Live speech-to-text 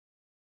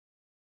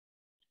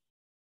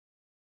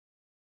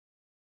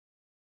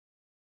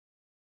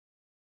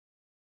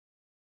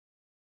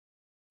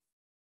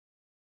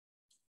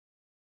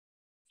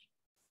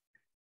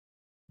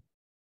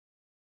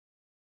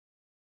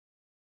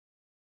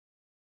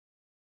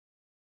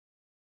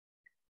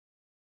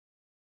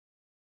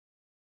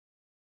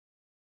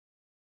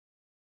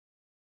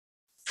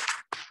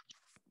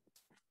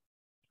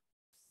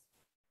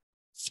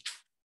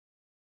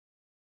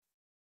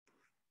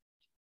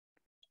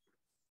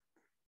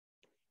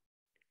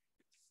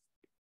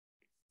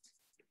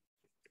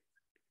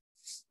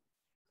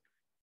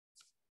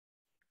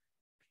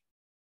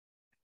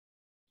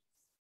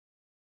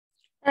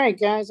All right,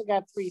 guys, I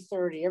got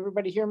 3:30.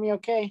 Everybody hear me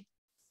okay?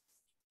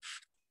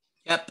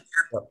 Yep.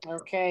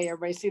 Okay,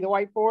 everybody see the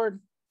whiteboard?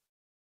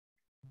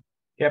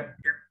 Yep.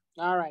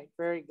 All right,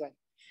 very good.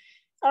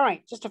 All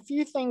right, just a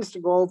few things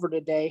to go over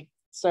today.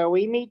 So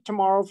we meet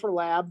tomorrow for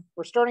lab.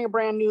 We're starting a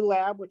brand new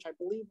lab, which I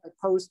believe I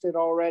posted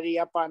already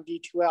up on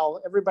D2L.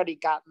 Everybody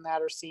gotten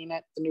that or seen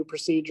it, the new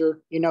procedure?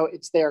 You know,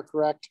 it's there,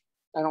 correct?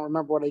 I don't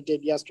remember what I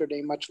did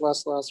yesterday, much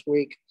less last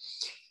week.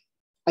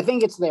 I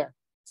think it's there.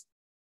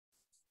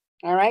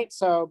 All right,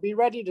 so be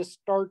ready to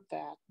start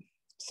that.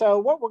 So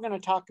what we're going to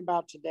talk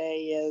about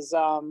today is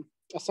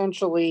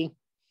essentially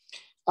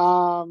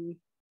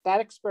that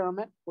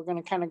experiment. We're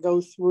going to kind of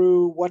go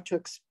through what to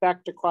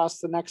expect across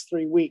the next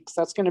 3 weeks.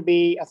 That's going to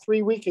be a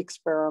 3-week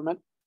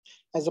experiment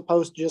as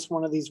opposed to just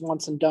one of these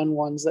once and done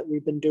ones that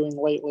we've been doing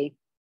lately.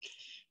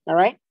 All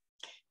right.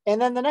 And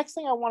then the next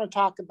thing I want to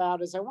talk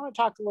about is I want to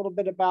talk a little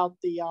bit about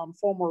the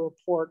formal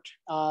report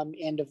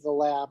end of the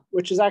lab,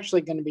 which is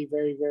actually going to be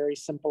very, very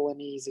simple and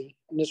easy.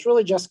 And it's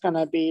really just going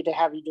to be to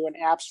have you do an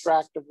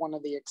abstract of one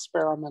of the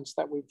experiments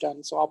that we've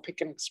done. So I'll pick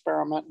an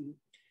experiment and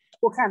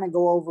we'll kind of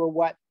go over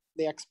what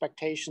the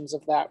expectations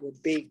of that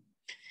would be.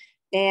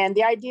 And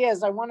the idea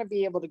is I want to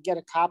be able to get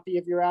a copy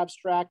of your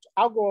abstract.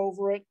 I'll go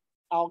over it.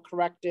 I'll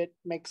correct it,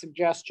 make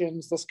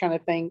suggestions, this kind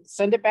of thing,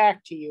 send it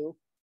back to you.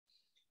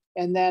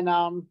 And then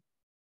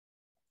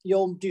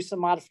you'll do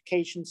some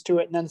modifications to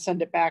it and then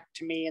send it back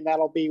to me, and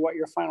that'll be what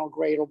your final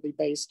grade will be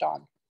based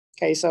on.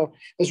 Okay, so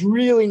there's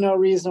really no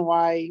reason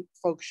why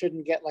folks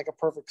shouldn't get like a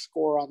perfect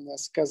score on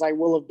this, because I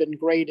will have been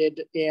graded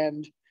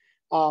and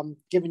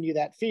given you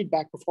that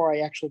feedback before I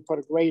actually put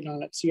a grade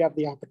on it, so you have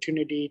the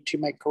opportunity to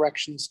make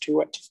corrections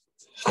to it.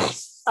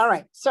 All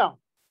right, so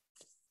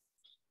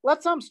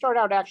let's start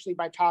out actually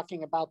by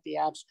talking about the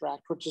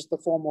abstract, which is the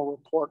formal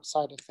report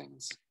side of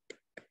things.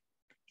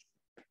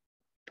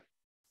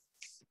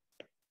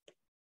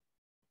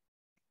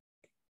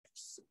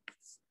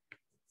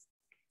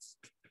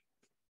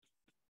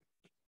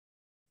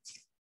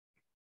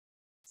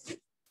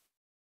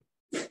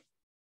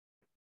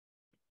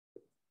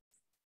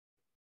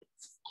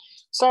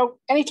 So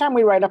anytime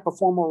we write up a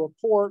formal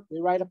report,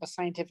 we write up a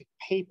scientific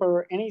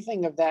paper,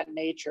 anything of that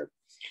nature,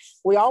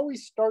 we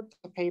always start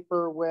the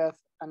paper with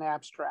an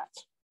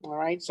abstract. All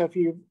right. So if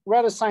you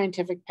read a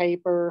scientific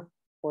paper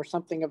or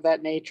something of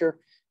that nature,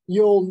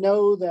 you'll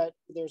know that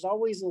there's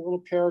always a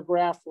little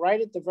paragraph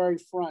right at the very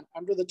front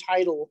under the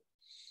title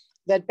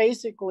that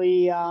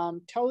basically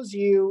tells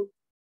you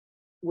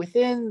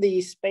within the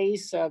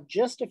space of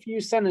just a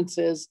few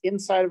sentences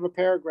inside of a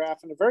paragraph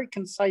in a very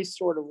concise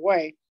sort of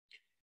way,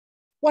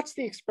 what's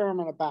the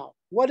experiment about?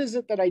 What is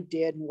it that I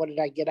did and what did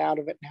I get out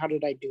of it and how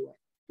did I do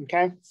it?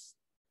 Okay.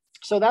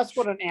 So that's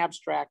what an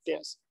abstract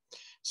is.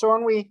 So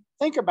when we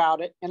think about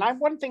it, and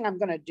one thing I'm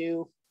going to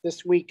do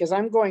this week is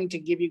I'm going to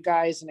give you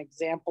guys an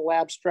example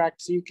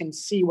abstract so you can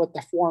see what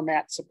the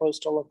format's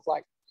supposed to look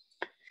like.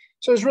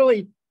 So there's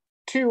really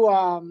two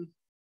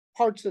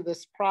parts of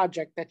this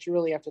project that you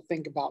really have to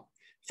think about.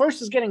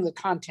 First is getting the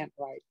content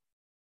right,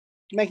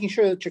 making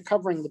sure that you're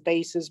covering the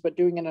bases, but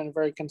doing it in a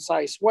very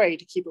concise way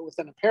to keep it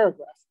within a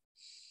paragraph.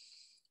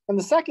 And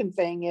the second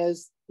thing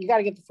is you got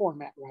to get the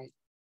format right.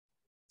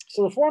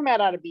 So the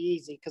format ought to be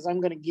easy because I'm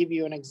going to give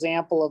you an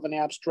example of an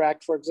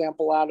abstract, for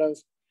example, out of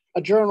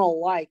a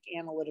journal like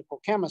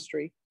Analytical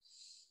Chemistry.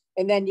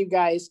 And then you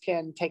guys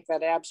can take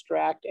that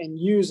abstract and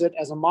use it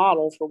as a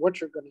model for what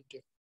you're going to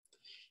do.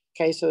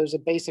 Okay, so there's a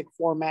basic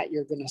format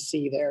you're going to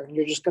see there, and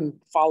you're just going to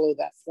follow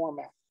that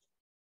format.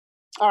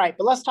 All right,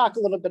 but let's talk a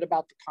little bit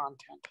about the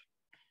content.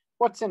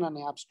 What's in an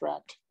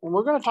abstract? And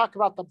we're going to talk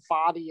about the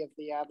body of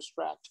the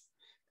abstract,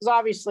 because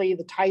obviously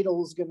the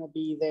title is going to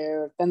be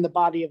there, then the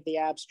body of the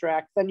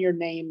abstract, then your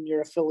name,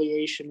 your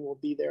affiliation will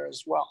be there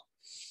as well.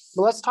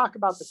 But let's talk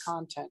about the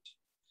content.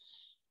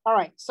 All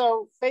right,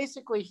 so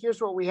basically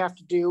here's what we have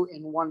to do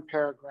in one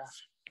paragraph.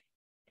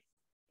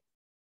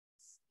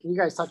 You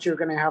guys thought you were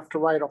going to have to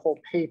write a whole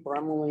paper.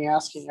 I'm only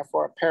asking you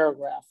for a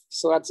paragraph,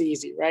 so that's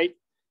easy, right?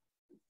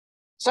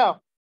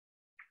 So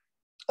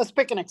let's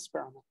pick an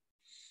experiment.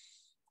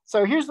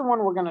 So here's the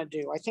one we're going to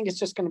do. I think it's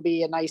just going to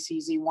be a nice,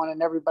 easy one,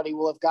 and everybody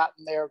will have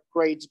gotten their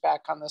grades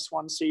back on this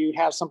one, so you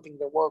have something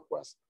to work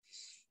with.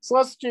 So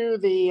let's do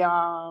the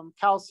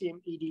calcium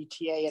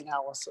EDTA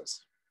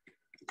analysis,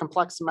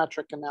 complex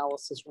symmetric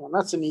analysis one.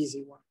 That's an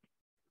easy one.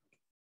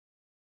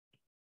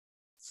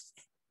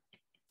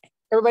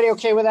 Everybody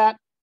okay with that?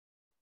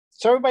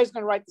 So everybody's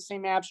going to write the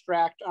same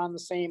abstract on the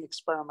same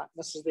experiment.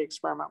 This is the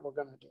experiment we're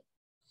going to do.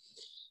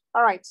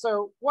 All right,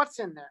 so what's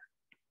in there?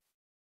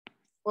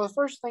 Well, the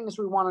first thing is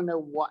we want to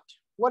know what.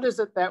 What is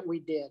it that we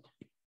did?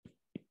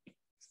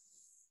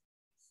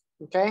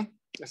 Okay.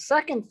 The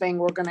second thing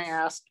we're going to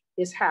ask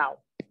is how.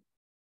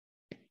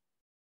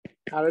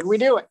 How did we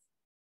do it?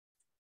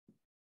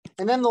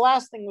 And then the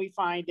last thing we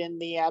find in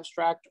the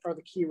abstract are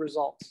the key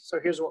results. So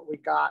here's what we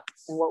got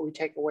and what we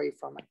take away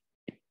from it.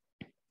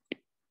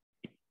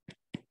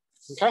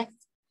 Okay.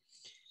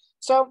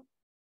 So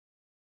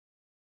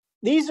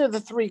these are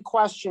the 3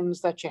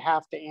 questions that you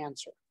have to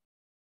answer.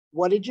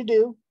 What did you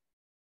do?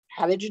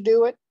 How did you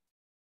do it?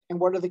 and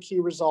what are the key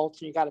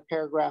results, and you got a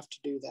paragraph to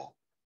do that.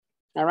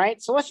 All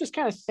right, so let's just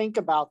kind of think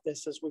about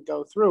this as we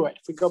go through it.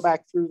 If we go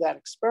back through that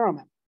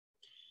experiment,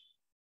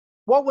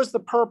 what was the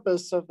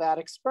purpose of that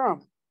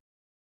experiment?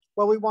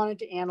 Well, we wanted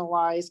to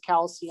analyze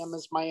calcium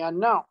as my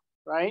unknown,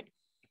 right?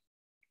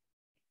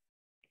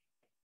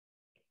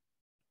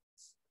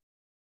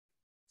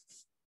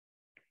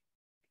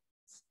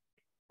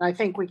 I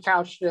think we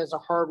couched it as a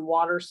hard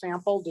water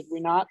sample, did we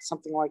not?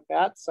 Something like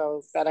that.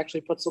 So that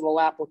actually puts a little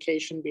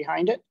application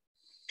behind it.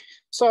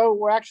 So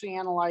we're actually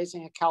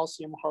analyzing a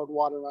calcium hard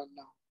water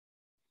unknown.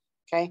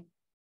 Okay,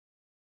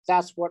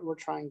 that's what we're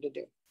trying to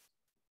do.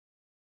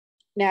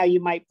 Now you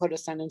might put a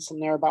sentence in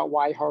there about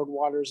why hard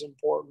water is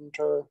important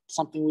or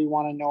something we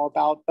want to know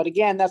about. But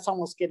again, that's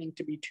almost getting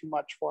to be too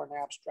much for an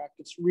abstract.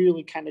 It's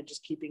really kind of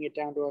just keeping it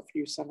down to a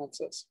few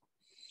sentences.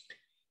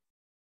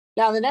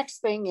 Now, the next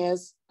thing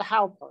is the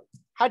how part.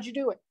 How'd you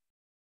do it?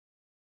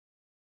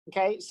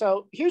 Okay,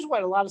 so here's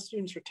what a lot of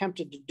students are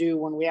tempted to do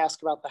when we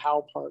ask about the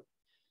how part.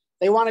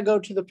 They want to go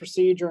to the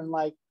procedure and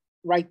like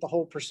write the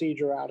whole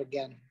procedure out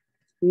again.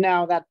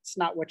 No, that's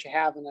not what you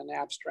have in an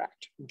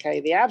abstract.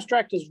 Okay, the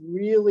abstract is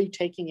really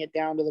taking it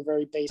down to the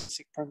very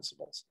basic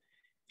principles.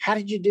 How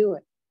did you do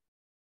it?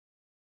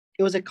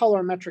 It was a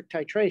colorimetric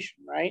titration,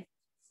 right?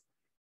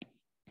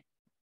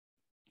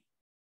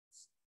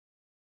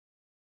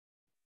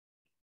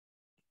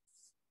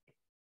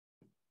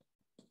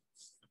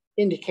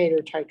 Indicator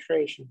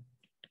titration.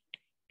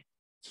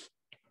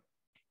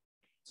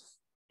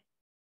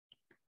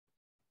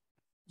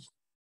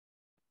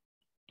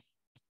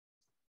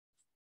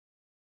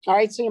 All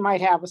right, so you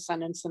might have a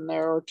sentence in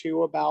there or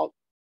two about,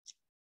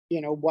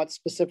 what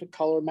specific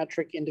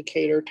colorimetric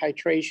indicator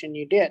titration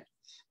you did.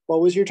 What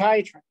was your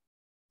titrant?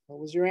 What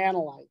was your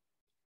analyte?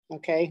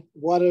 Okay,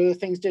 what other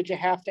things did you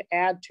have to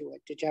add to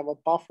it? Did you have a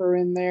buffer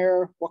in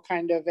there? What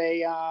kind of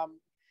a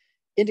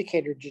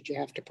indicator did you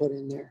have to put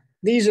in there?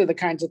 These are the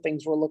kinds of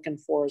things we're looking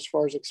for as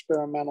far as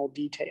experimental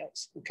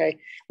details, okay?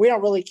 We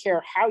don't really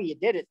care how you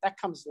did it. That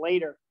comes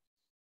later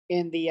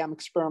in the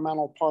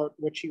experimental part,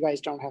 which you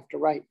guys don't have to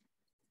write.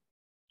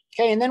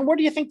 Okay, and then what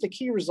do you think the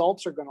key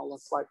results are going to look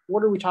like?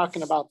 What are we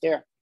talking about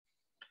there?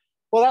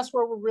 Well, that's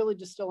where we're really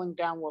distilling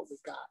down what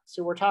we've got.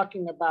 So we're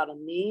talking about a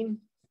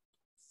mean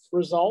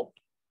result.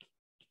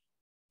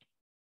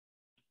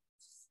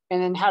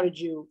 And then how did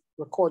you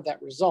record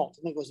that result?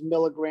 I think it was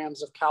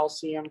milligrams of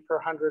calcium per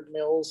 100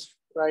 mils,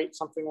 right?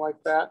 Something like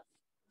that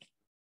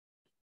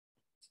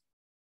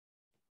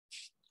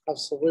of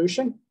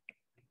solution.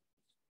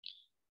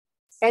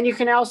 And you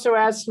can also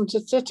add some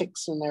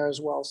statistics in there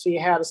as well. So you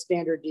had a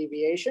standard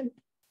deviation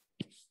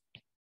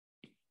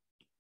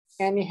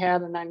and you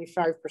had a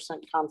 95%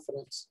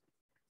 confidence.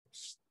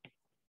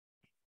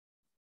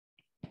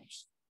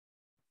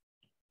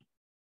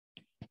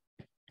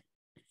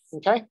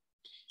 Okay.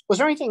 Was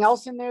there anything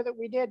else in there that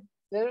we did?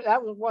 That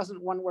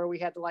wasn't one where we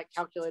had to like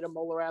calculate a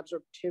molar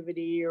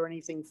absorptivity or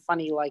anything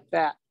funny like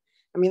that.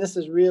 I mean, this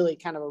is really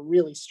kind of a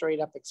really straight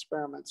up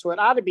experiment. So it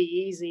ought to be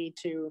easy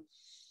to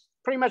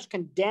pretty much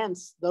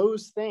condense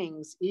those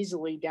things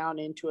easily down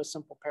into a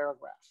simple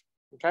paragraph,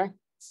 okay?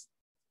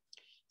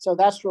 So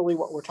that's really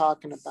what we're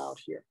talking about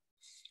here.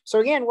 So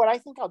again, what I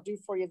think I'll do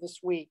for you this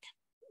week,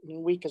 and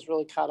the week has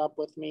really caught up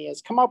with me,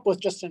 is come up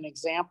with just an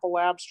example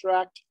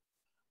abstract.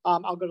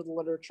 I'll go to the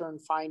literature and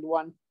find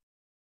one.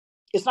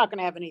 It's not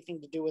gonna have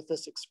anything to do with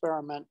this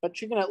experiment, but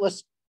you can at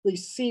least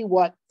see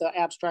what the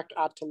abstract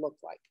ought to look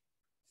like.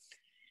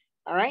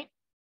 All right?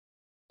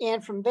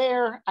 And from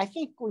there, I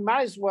think we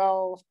might as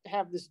well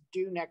have this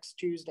due next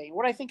Tuesday.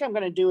 What I think I'm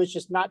going to do is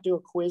just not do a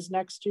quiz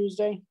next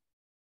Tuesday.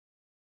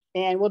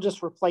 And we'll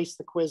just replace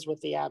the quiz with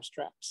the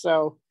abstract.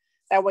 So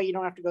that way you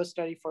don't have to go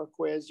study for a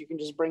quiz. You can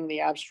just bring the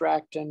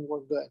abstract and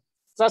we're good.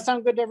 Does that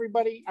sound good to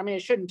everybody? I mean,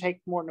 it shouldn't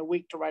take more than a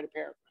week to write a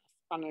paragraph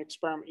on an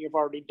experiment you've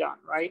already done,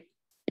 right?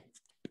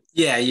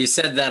 Yeah, you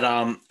said that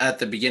at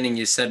the beginning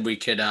you said we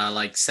could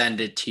like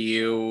send it to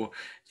you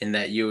and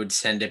that you would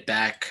send it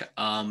back.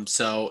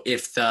 So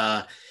if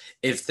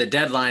the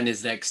deadline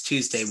is next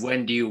Tuesday,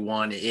 when do you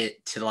want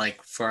it to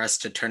like for us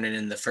to turn it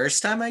in the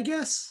first time, I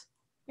guess?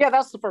 Yeah,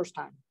 that's the first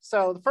time.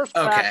 So the first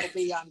draft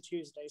will be on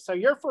Tuesday. So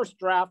your first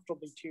draft will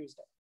be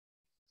Tuesday.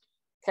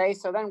 Okay,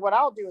 so then what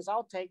I'll do is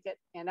I'll take it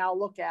and I'll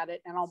look at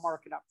it and I'll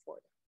mark it up for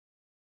you.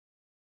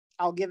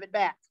 I'll give it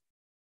back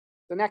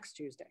the next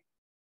Tuesday.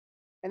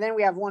 And then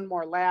we have one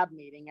more lab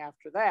meeting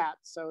after that.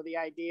 So the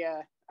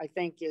idea, I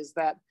think, is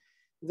that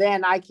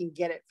then I can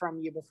get it from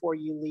you before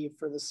you leave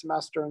for the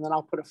semester, and then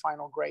I'll put a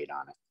final grade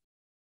on it.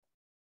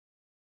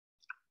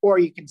 Or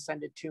you can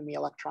send it to me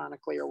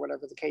electronically or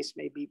whatever the case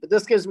may be. But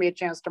this gives me a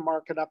chance to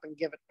mark it up and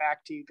give it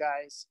back to you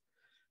guys.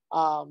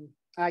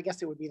 I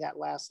guess it would be that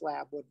last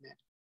lab, wouldn't it?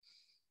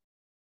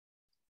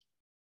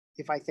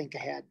 If I think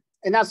ahead.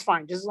 And that's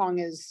fine, just as long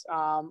as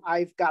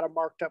I've got a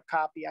marked up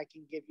copy I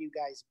can give you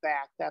guys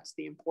back. That's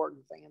the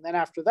important thing. And then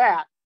after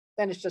that,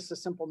 then it's just a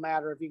simple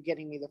matter of you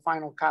getting me the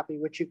final copy,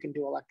 which you can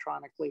do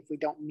electronically if we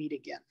don't meet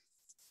again.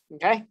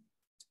 Okay?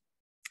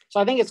 So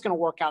I think it's going to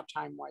work out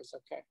time-wise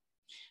okay.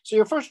 So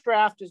your first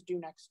draft is due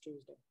next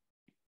Tuesday.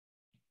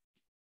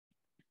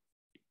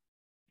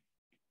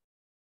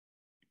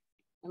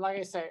 And like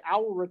I say, I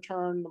will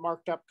return the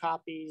marked up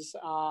copies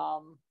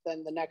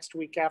then the next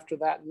week after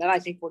that. And then I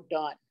think we're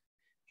done.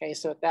 Okay,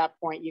 so at that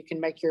point, you can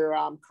make your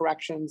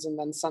corrections and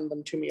then send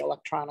them to me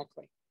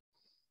electronically.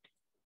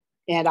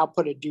 And I'll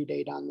put a due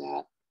date on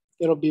that.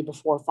 It'll be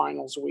before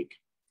finals week.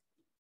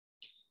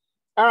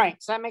 All right,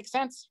 does that make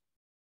sense?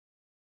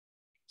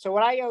 So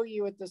what I owe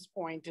you at this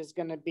point is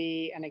going to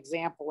be an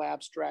example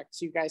abstract,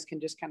 so you guys can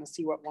just kind of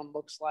see what one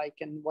looks like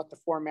and what the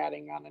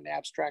formatting on an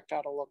abstract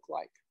ought to look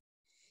like.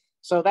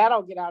 So that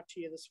I'll get out to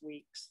you this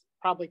week,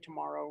 probably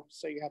tomorrow,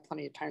 so you have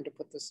plenty of time to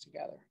put this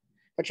together.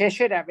 But you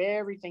should have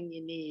everything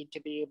you need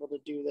to be able to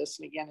do this.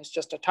 And again, it's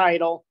just a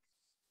title,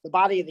 the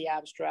body of the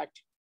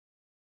abstract,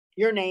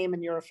 your name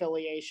and your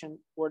affiliation.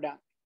 We're done.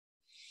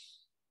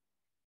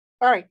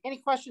 All right, any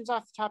questions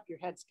off the top of your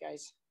heads,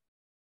 guys?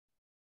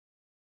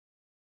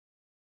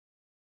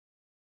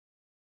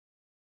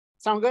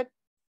 Sound good?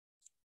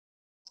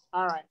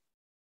 All right.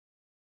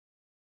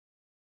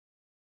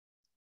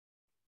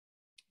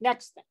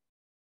 Next thing,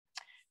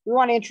 we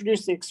want to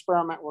introduce the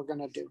experiment we're going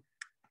to do.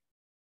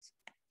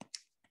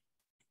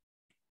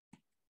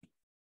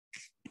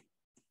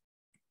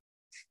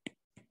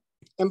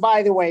 And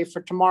by the way,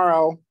 for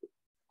tomorrow,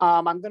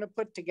 I'm going to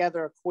put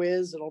together a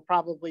quiz. It'll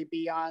probably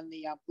be on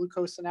the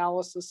glucose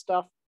analysis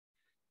stuff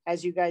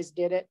as you guys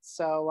did it.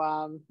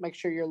 So make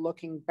sure you're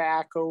looking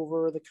back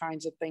over the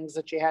kinds of things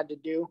that you had to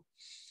do.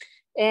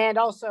 And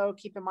also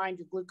keep in mind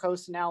your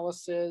glucose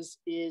analysis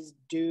is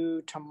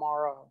due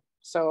tomorrow.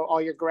 So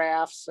all your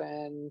graphs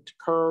and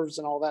curves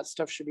and all that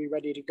stuff should be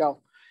ready to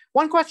go.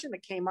 One question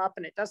that came up,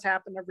 and it does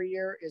happen every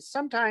year, is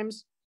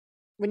sometimes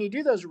when you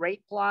do those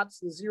rate plots,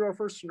 the 0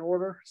 first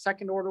order,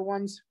 second order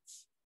ones,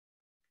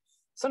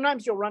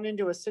 sometimes you'll run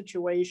into a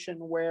situation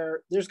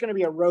where there's going to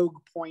be a rogue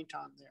point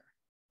on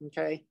there,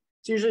 okay?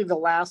 It's usually the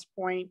last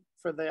point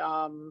for the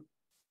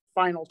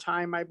final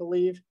time, I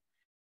believe.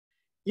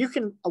 You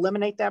can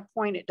eliminate that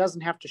point. It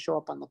doesn't have to show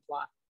up on the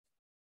plot,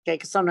 okay?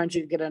 Because sometimes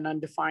you get an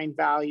undefined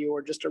value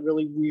or just a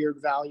really weird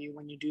value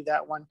when you do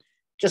that one.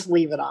 Just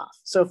leave it off.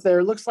 So if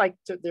there looks like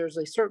there's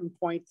a certain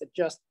point that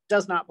just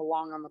does not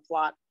belong on the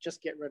plot,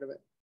 just get rid of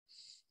it,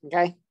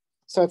 okay?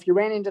 So if you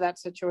ran into that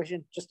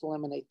situation, just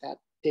eliminate that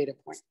data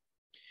point.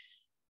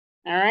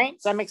 All right,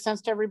 does that make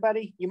sense to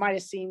everybody? You might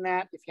have seen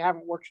that. If you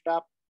haven't worked it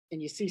up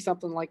and you see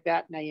something like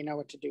that, now you know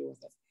what to do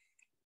with it.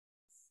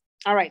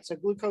 All right, so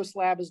glucose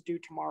lab is due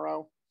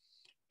tomorrow,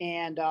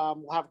 and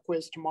we'll have a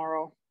quiz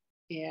tomorrow,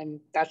 and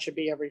that should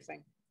be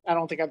everything. I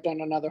don't think I've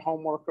done another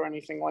homework or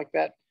anything like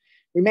that.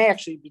 We may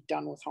actually be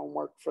done with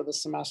homework for the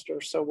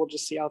semester, so we'll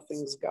just see how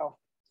things go.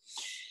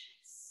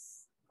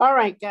 All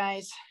right,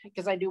 guys,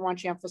 because I do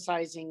want you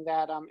emphasizing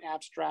that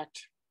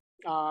abstract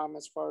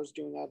as far as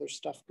doing other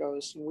stuff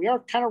goes. And we are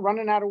kind of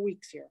running out of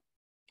weeks here.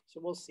 So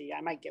we'll see. I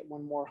might get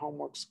one more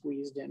homework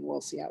squeezed in. We'll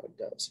see how it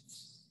goes.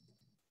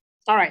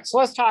 All right, so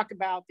let's talk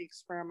about the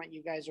experiment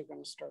you guys are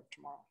going to start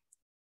tomorrow.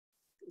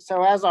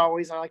 So as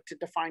always, I like to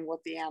define what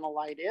the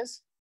analyte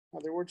is. In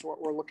other words,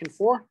 what we're looking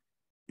for.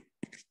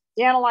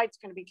 The analyte's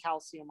going to be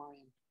calcium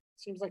ion.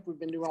 Seems like we've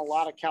been doing a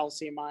lot of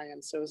calcium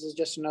ion, so this is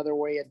just another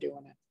way of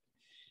doing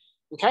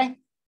it. Okay?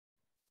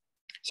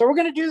 So we're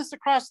going to do this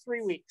across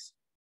 3 weeks.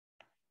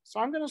 So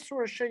I'm going to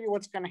sort of show you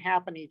what's going to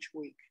happen each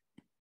week.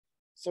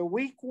 So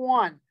week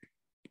 1,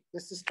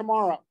 this is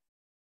tomorrow.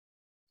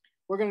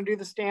 We're going to do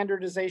the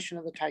standardization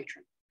of the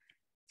titrant.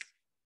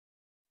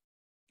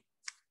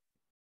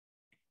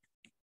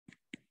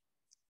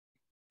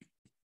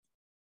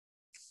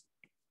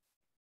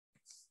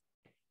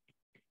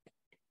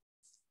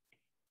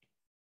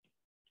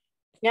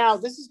 Now,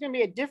 this is going to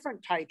be a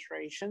different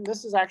titration.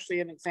 This is actually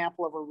an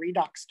example of a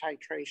redox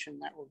titration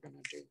that we're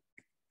going to do.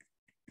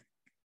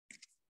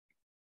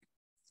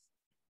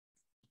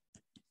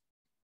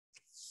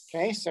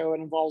 Okay, so it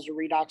involves a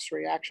redox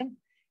reaction.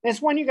 And it's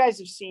one you guys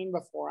have seen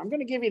before. I'm going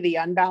to give you the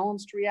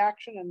unbalanced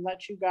reaction and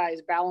let you guys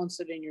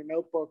balance it in your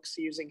notebooks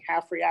using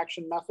half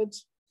reaction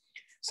methods.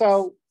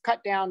 So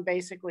cut down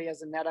basically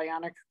as a net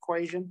ionic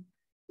equation.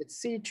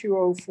 It's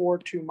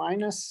C2O42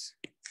 minus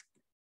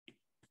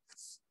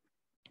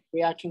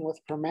reacting with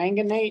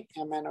permanganate,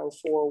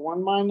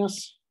 MnO4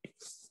 minus.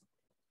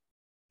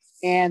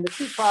 And the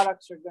two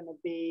products are going to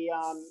be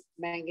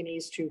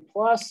manganese 2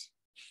 plus.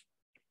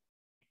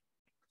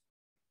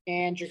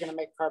 And you're going to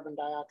make carbon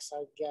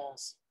dioxide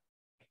gas.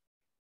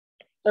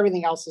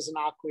 Everything else is an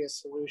aqueous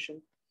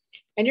solution.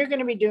 And you're going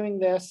to be doing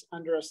this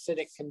under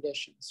acidic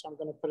conditions. So I'm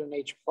going to put an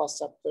H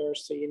plus up there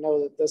so you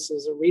know that this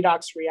is a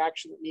redox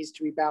reaction that needs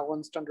to be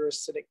balanced under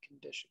acidic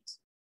conditions.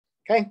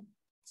 Okay?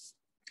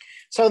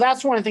 So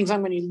that's one of the things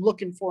I'm going to be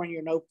looking for in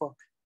your notebook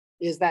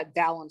is that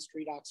balanced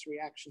redox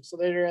reaction. So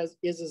there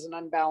is an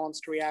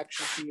unbalanced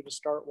reaction for you to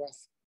start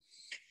with.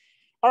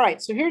 All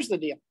right, so here's the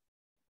deal.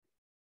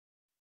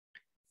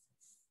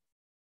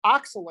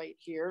 Oxalate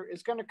here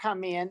is going to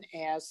come in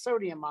as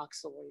sodium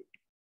oxalate.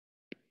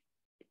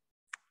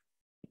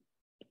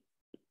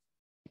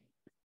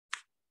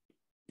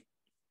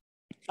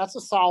 That's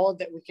a solid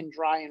that we can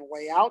dry and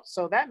weigh out.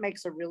 So that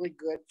makes a really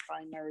good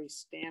primary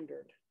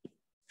standard.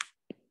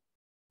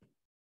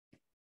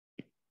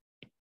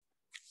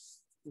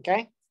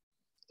 okay?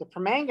 The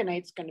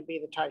permanganate is going to be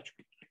the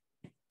titrant.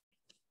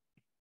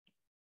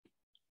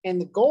 And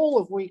the goal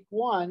of week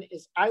 1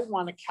 is I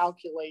want to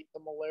calculate the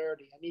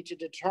molarity. I need to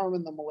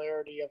determine the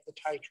molarity of the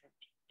titrant.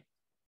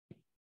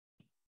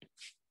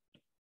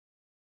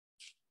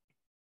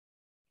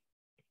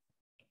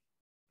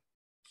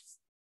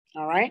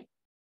 All right.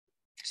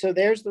 So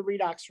there's the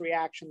redox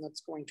reaction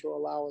that's going to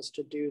allow us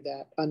to do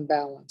that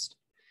unbalanced.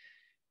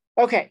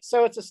 Okay,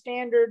 so it's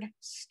a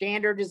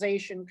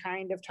standardization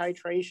kind of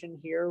titration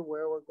here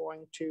where we're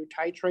going to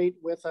titrate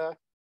with a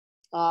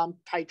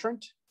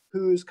titrant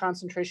whose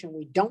concentration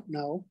we don't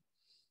know.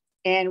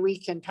 And we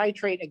can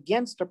titrate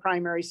against a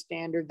primary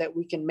standard that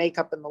we can make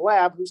up in the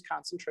lab whose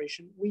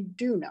concentration we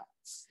do know.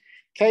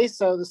 Okay,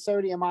 so the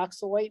sodium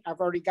oxalate,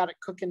 I've already got it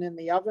cooking in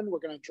the oven. We're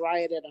going to dry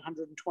it at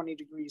 120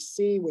 degrees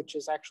C, which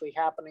is actually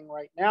happening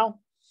right now.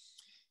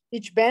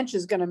 Each bench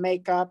is going to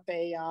make up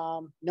a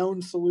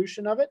known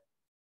solution of it.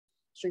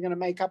 So you're going to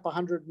make up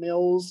 100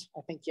 mils.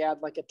 I think you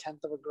add like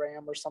 1/10 of a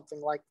gram or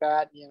something like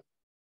that. You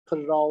put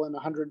it all in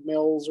 100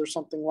 mils or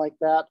something like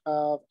that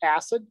of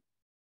acid.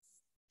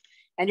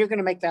 And you're going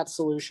to make that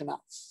solution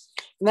up.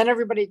 And then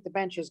everybody at the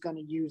bench is going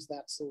to use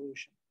that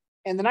solution.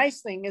 And the nice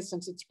thing is,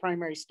 since it's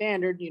primary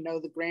standard, you know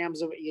the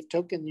grams of it you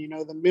took and you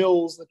know the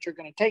mils that you're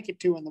going to take it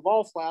to in the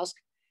vol flask,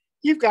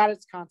 you've got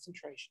its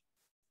concentration.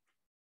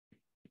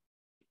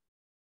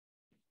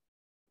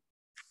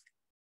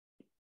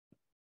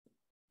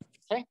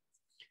 Okay.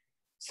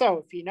 So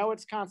if you know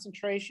its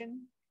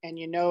concentration and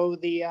you know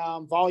the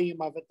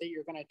volume of it that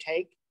you're going to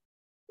take,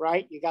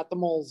 right, you got the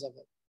moles of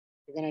it.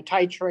 You're going to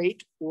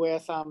titrate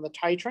with the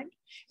titrant.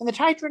 And the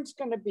titrant's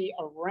going to be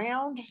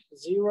around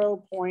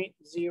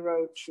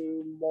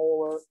 0.02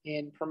 molar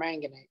in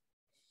permanganate.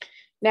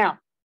 Now,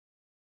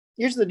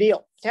 here's the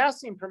deal.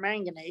 Potassium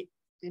permanganate,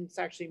 and it's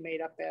actually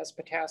made up as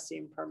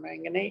potassium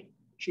permanganate,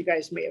 which you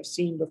guys may have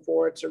seen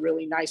before. It's a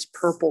really nice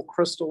purple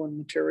crystalline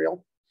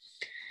material.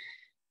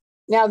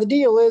 Now, the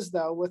deal is,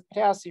 though, with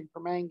potassium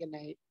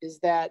permanganate is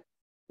that,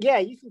 yeah,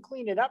 you can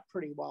clean it up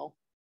pretty well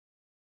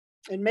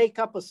and make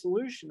up a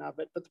solution of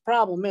it. But the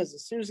problem is,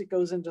 as soon as it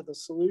goes into the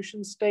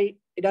solution state,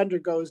 it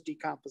undergoes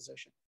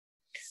decomposition.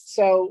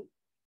 So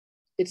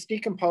it's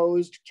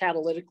decomposed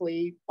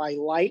catalytically by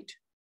light,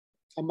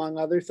 among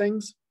other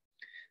things.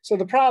 So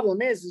the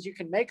problem is you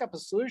can make up a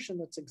solution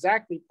that's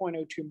exactly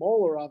 0.02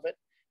 molar of it,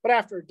 but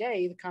after a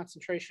day, the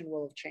concentration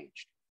will have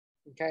changed,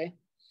 okay?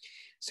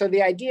 So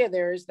the idea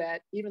there is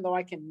that even though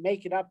I can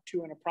make it up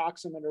to an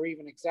approximate or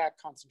even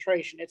exact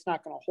concentration, it's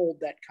not going to hold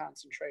that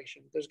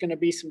concentration. There's going to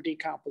be some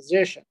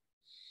decomposition.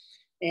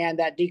 And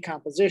that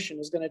decomposition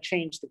is going to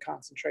change the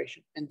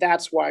concentration. And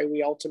that's why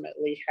we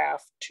ultimately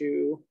have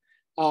to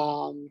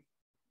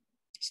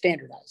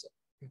standardize it,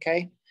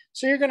 okay?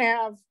 So you're going to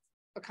have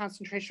a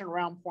concentration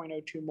around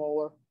 0.02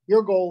 molar.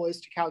 Your goal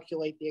is to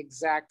calculate the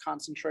exact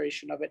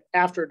concentration of it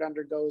after it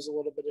undergoes a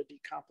little bit of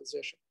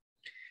decomposition.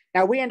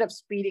 Now, we end up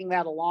speeding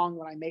that along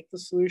when I make the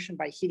solution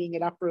by heating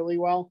it up really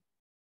well.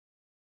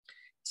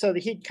 So the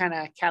heat kind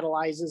of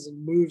catalyzes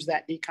and moves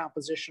that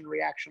decomposition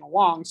reaction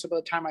along. So by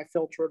the time I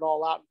filter it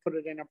all out and put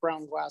it in a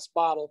brown glass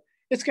bottle,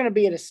 it's going to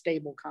be at a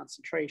stable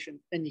concentration.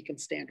 Then you can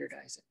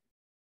standardize it.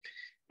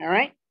 All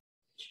right.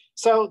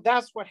 So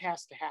that's what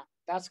has to happen.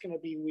 That's going to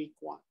be week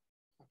 1.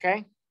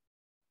 Okay.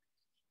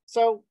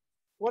 So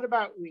what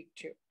about week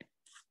 2?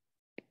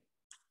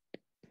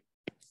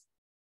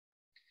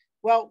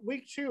 Well,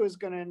 week 2 is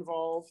going to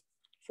involve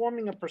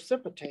forming a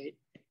precipitate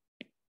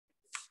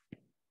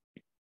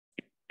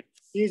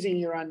using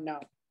your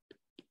unknown.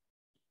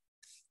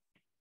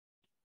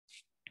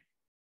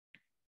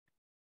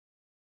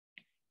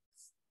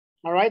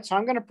 All right, so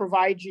I'm going to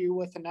provide you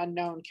with an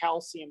unknown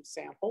calcium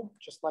sample,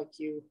 just like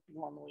you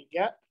normally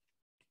get.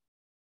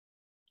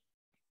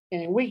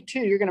 And in week 2,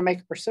 you're going to make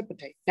a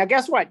precipitate. Now,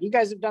 guess what? You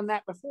guys have done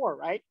that before,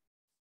 right?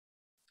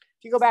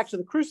 If you go back to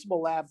the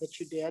crucible lab that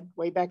you did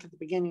way back at the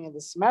beginning of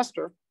the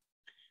semester,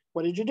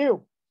 what did you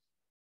do?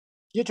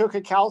 You took a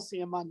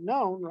calcium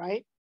unknown,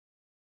 right?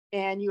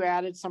 And you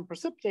added some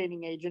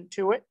precipitating agent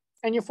to it,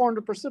 and you formed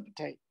a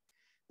precipitate.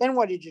 Then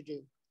what did you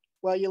do?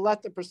 Well, you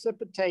let the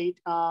precipitate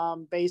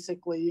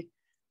basically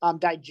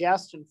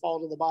digest and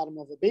fall to the bottom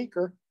of a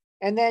beaker,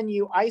 and then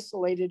you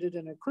isolated it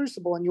in a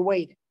crucible and you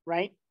weighed it,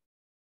 right?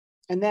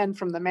 And then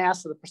from the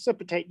mass of the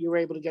precipitate, you were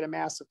able to get a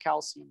mass of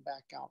calcium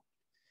back out.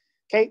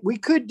 Okay, we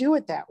could do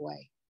it that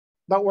way,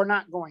 but we're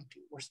not going to.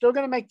 We're still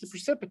going to make the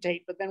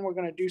precipitate, but then we're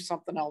going to do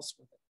something else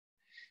with it.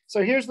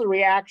 So here's the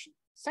reaction.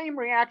 Same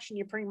reaction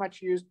you pretty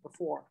much used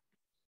before.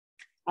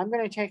 I'm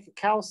going to take a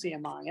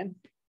calcium ion.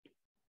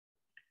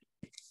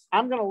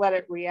 I'm going to let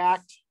it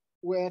react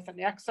with an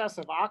excess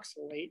of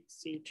oxalate,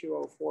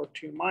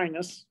 C2042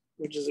 minus,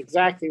 which is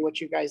exactly what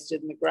you guys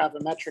did in the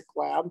gravimetric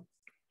lab.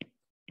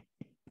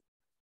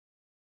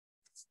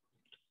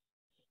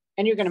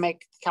 And you're going to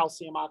make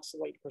calcium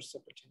oxalate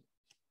precipitate.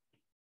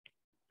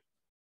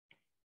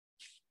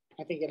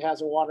 I think it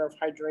has a water of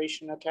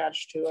hydration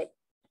attached to it.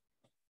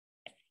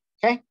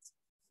 Okay.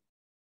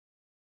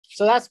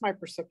 So that's my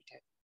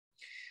precipitate.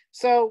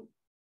 So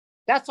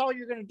That's all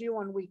you're going to do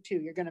on week 2.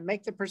 You're going to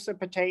make the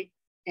precipitate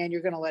and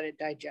you're going to let it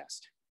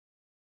digest.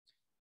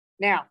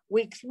 Now,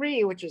 week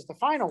 3, which is the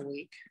final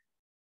week,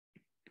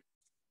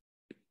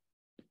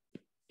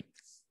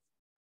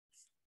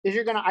 is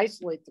you're going to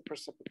isolate the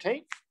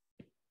precipitate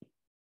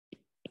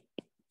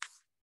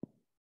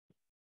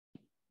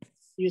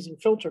using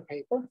filter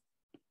paper.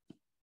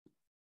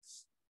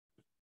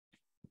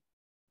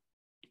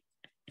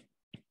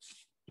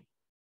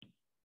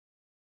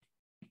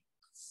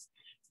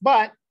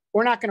 But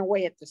we're not going to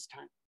weigh it this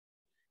time.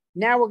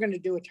 Now we're going to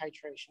do a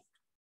titration.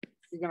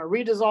 You're going to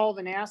redissolve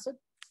in acid.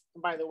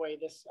 And by the way,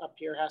 this up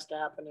here has to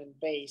happen in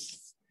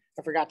base.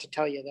 I forgot to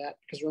tell you that,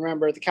 because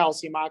remember, the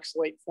calcium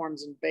oxalate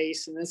forms in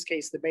base. In this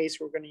case, the base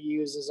we're going to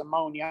use is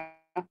ammonia.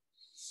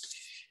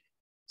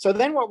 So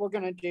then what we're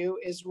going to do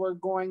is we're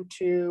going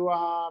to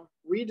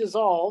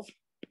redissolve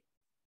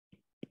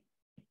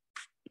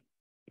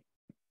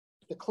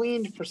the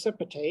cleaned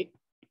precipitate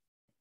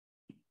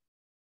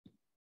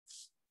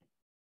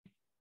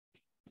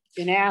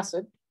in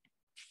acid.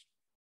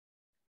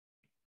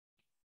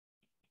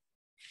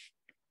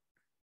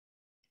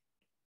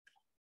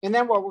 And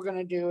then what we're going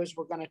to do is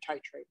we're going to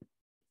titrate.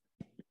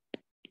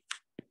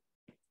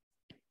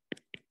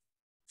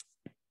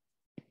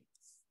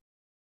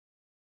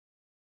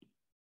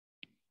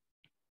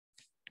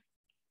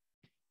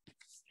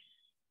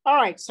 All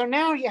right, so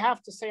now you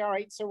have to say, all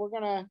right, so we're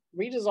going to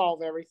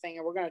redissolve everything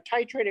and we're going to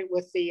titrate it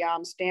with the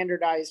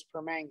standardized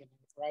permanganate,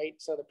 right?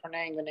 So the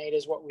permanganate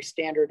is what we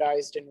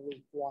standardized in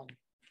week 1.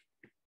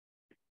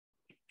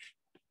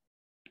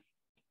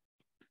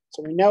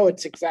 So we know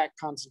its exact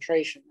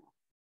concentration now.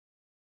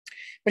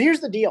 But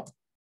here's the deal.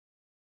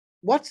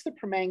 What's the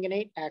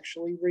permanganate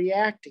actually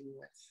reacting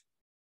with?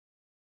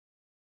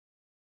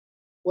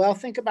 Well,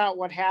 think about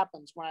what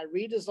happens when I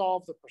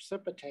redissolve the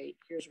precipitate.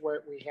 Here's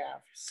where we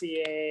have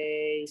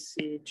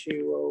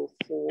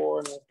CaC2O4,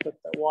 and we'll put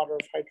the water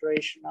of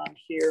hydration on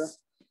here.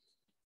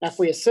 Now, if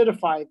we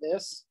acidify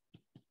this,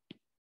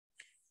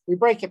 we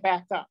break it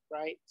back up,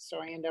 right?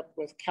 So I end up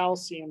with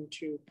calcium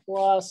 2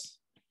 plus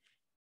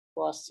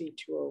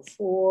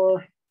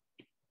C2O4,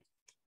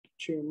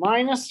 2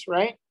 minus,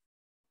 right?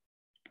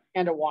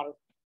 And a water.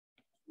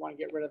 Want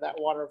to get rid of that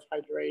water of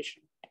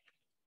hydration.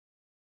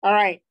 All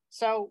right,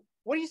 so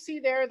what do you see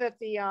there that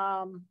the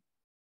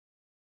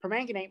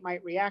permanganate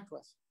might react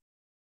with?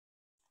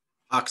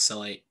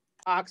 Oxalate.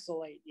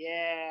 Oxalate,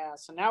 yeah.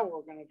 So now what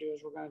we're going to do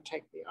is we're going to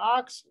take the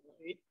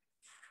oxalate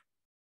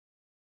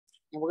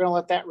and we're going to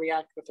let that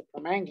react with the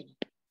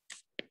permanganate.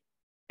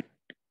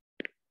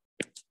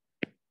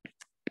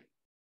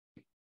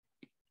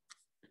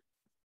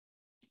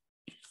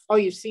 Oh,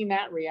 you've seen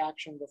that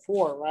reaction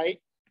before,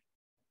 right?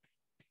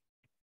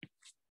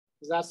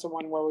 Because that's the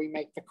one where we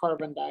make the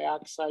carbon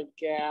dioxide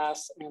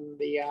gas and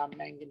the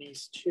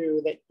manganese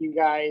 2 that you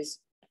guys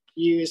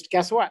used,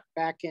 guess what?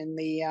 Back in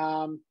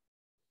the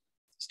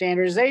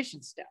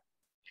standardization step.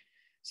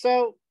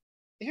 So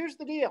here's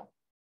the deal.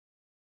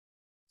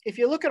 If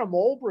you look at a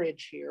mole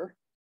bridge here,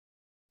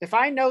 if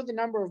I know the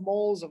number of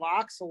moles of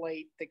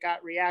oxalate that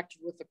got reacted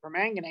with the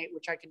permanganate,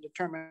 which I can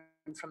determine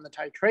from the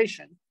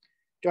titration,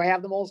 do I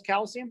have the moles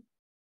calcium?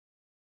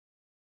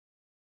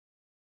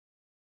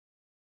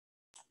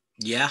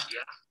 Yeah.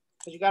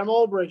 Because you got a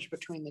mole bridge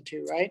between the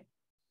two, right?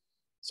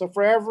 So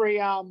for every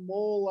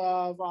mole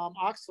of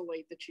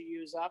oxalate that you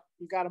use up,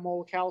 you got a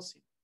mole of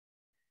calcium.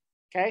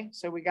 Okay,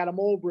 so we got a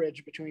mole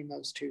bridge between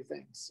those two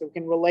things. So we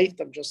can relate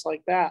them just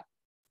like that.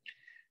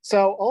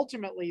 So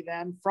ultimately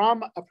then,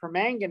 from a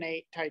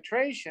permanganate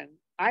titration,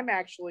 I'm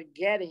actually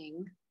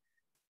getting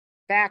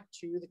back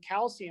to the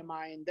calcium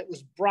ion that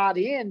was brought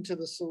into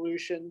the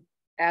solution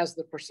as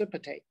the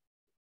precipitate,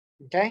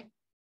 okay?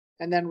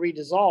 And then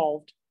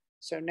redissolved.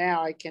 So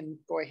now I can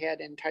go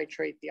ahead and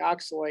titrate the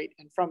oxalate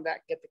and from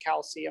that get the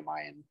calcium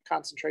ion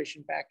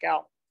concentration back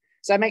out.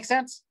 Does that make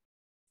sense?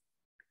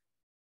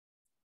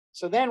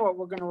 So then what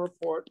we're going to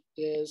report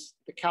is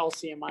the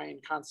calcium ion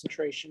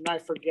concentration. I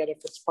forget if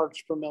it's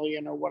parts per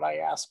million or what I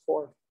asked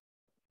for.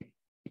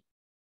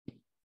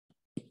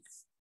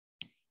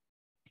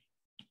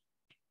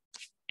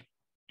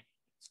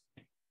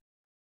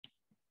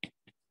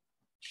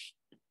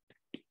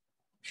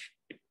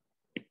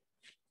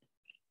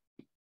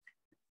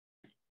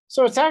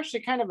 So it's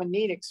actually kind of a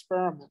neat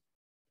experiment.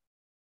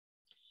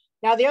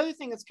 Now, the other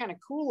thing that's kind of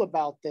cool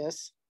about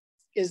this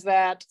is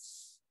that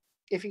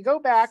if you go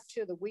back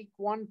to the week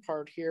 1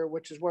 part here,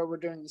 which is where we're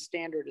doing the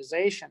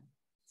standardization,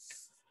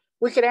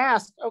 we could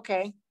ask,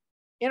 okay,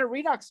 in a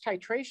redox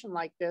titration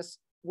like this,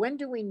 when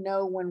do we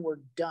know when we're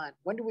done?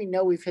 When do we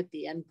know we've hit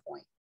the end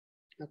point?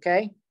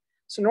 Okay,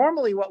 so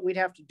normally what we'd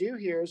have to do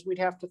here is we'd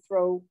have to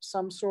throw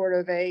some sort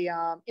of a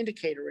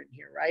indicator in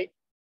here, right?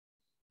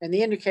 And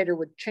the indicator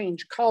would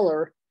change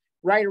color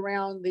right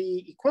around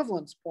the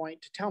equivalence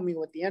point to tell me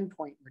what the end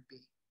point would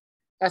be.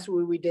 That's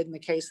what we did in the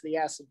case of the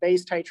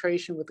acid-base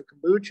titration with the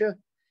kombucha.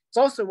 It's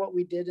also what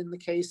we did in the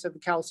case of the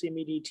calcium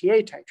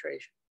EDTA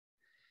titration.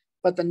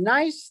 But the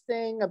nice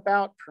thing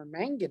about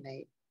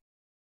permanganate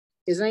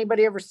is,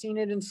 anybody ever seen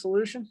it in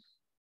solution?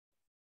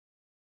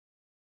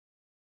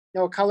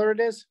 know what color it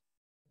is?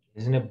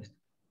 Isn't it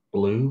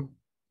blue?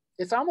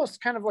 It's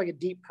almost kind of like a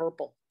deep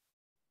purple.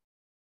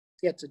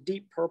 Yeah, it's a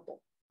deep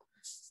purple.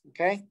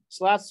 Okay,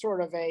 so that's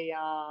sort of a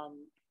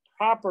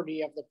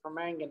property of the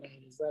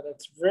permanganate, is that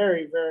it's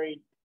very,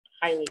 very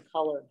highly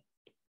colored.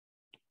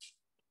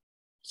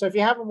 So if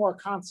you have a more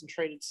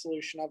concentrated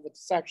solution of it,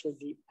 it's actually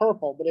deep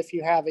purple. But if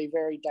you have a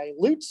very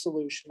dilute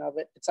solution of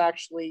it, it's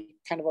actually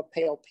kind of a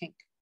pale pink.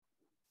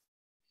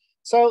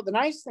 So the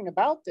nice thing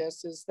about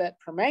this is that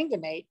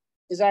permanganate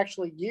is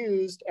actually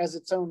used as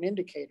its own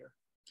indicator.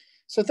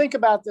 So think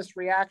about this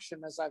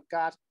reaction as I've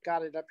got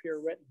it up here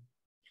written.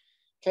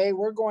 Okay,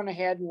 we're going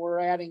ahead and we're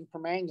adding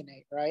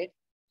permanganate, right?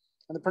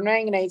 And the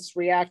permanganate's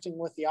reacting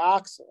with the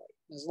oxalate.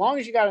 As long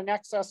as you got an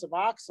excess of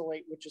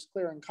oxalate, which is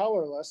clear and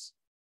colorless,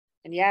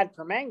 and you add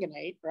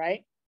permanganate,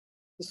 right,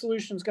 the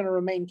solution is going to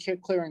remain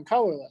clear and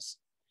colorless.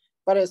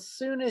 But as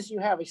soon as you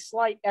have a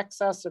slight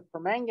excess of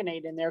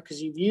permanganate in there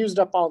because you've used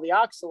up all the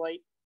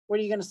oxalate, what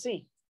are you going to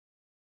see?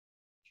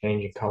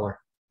 Change of color.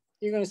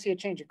 You're going to see a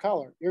change of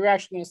color. You're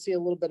actually going to see a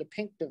little bit of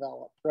pink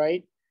develop,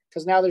 right?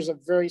 Because now there's a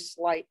very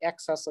slight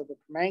excess of the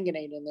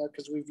permanganate in there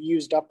because we've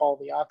used up all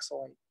the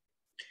oxalate.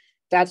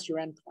 That's your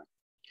endpoint.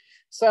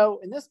 So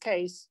in this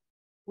case,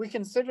 we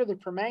consider the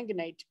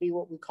permanganate to be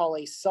what we call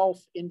a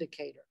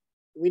self-indicator.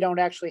 We don't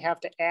actually have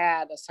to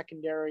add a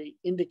secondary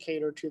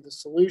indicator to the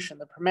solution.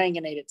 The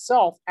permanganate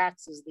itself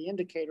acts as the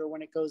indicator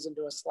when it goes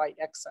into a slight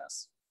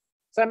excess.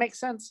 Does that make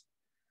sense?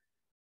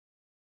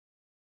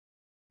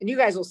 And you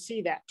guys will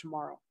see that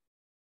tomorrow.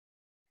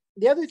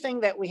 The other thing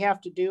that we have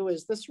to do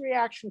is this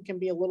reaction can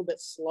be a little bit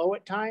slow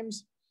at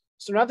times.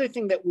 So another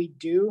thing that we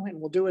do, and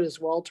we'll do it as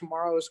well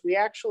tomorrow, is we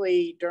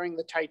actually, during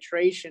the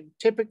titration,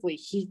 typically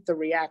heat the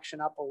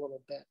reaction up a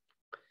little bit.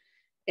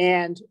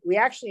 And we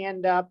actually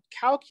end up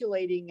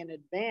calculating in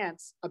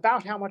advance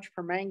about how much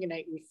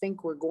permanganate we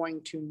think we're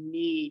going to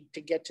need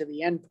to get to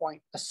the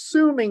endpoint,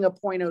 assuming a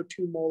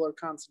 0.02 molar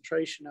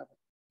concentration of it.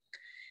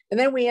 And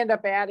then we end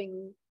up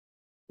adding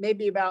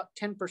maybe about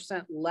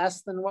 10%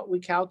 less than what we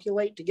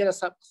calculate to get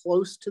us up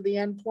close to the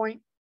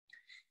endpoint.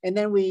 And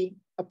then we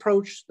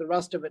approach the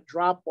rest of it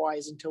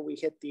dropwise until we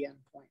hit the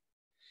endpoint.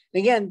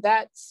 And again,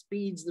 that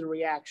speeds the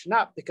reaction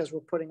up because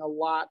we're putting a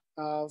lot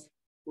of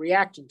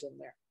reactant in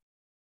there.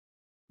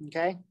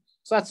 Okay,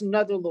 so that's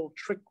another little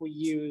trick we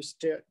use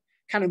to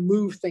kind of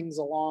move things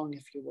along,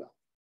 if you will.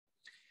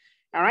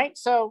 All right,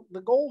 so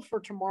the goal for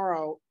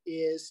tomorrow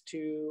is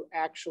to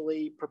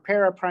actually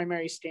prepare a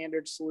primary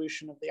standard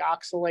solution of the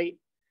oxalate,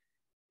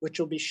 which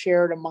will be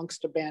shared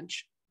amongst a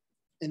bench.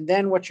 And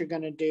then what you're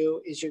going to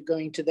do is you're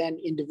going to then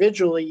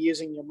individually,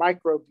 using your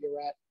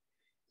microburette,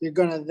 you're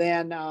going to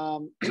then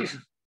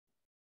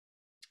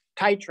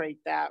titrate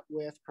that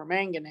with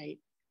permanganate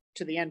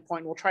to the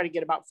endpoint. We'll try to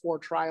get about 4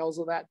 trials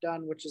of that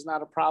done, which is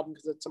not a problem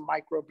because it's a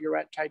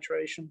microburette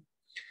titration.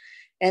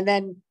 And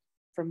then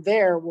from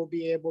there, we'll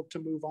be able to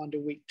move on to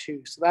week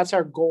 2. So that's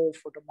our goal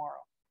for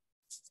tomorrow.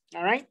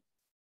 All right.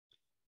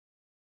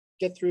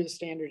 Get through the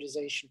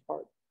standardization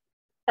part.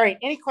 All right.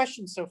 Any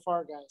questions so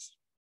far, guys?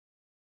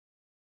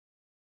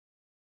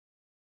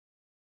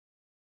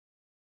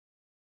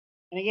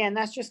 And again,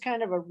 that's just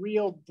kind of a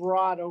real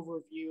broad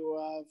overview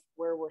of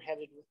where we're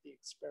headed with the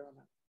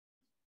experiment.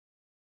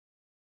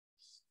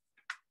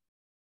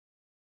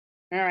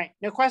 All right,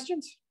 no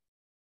questions?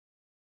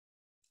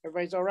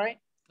 Everybody's all right?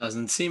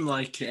 Doesn't seem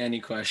like any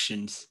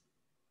questions.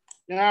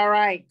 All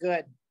right,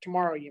 good.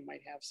 Tomorrow you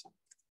might have some.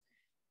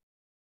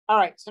 All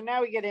right, so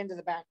now we get into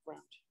the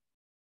background.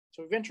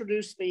 So we've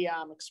introduced the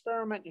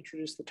experiment,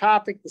 introduced the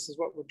topic. This is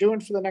what we're doing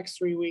for the next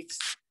 3 weeks.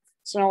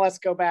 So now let's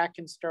go back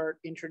and start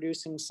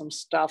introducing some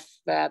stuff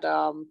that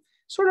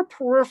sort of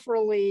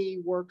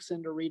peripherally works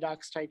into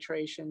redox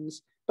titrations,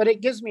 but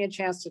it gives me a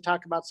chance to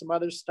talk about some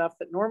other stuff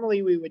that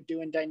normally we would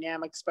do in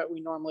dynamics, but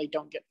we normally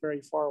don't get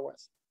very far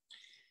with.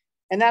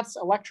 And that's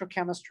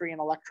electrochemistry and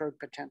electrode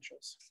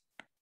potentials.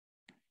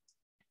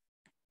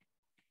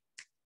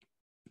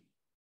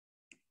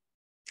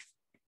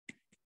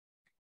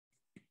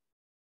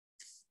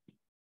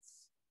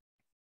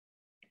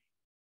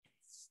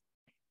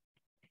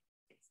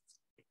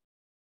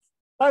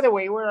 By the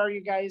way, where are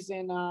you guys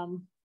in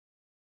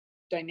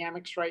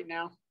dynamics right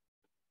now?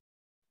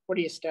 What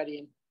are you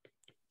studying?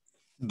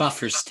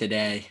 Buffers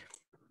today.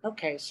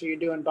 Okay, so you're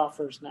doing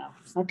buffers now.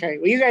 Okay,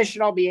 well, you guys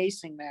should all be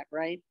acing that,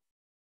 right?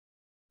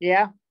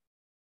 Yeah,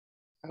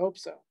 I hope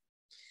so.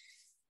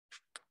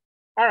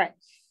 All right,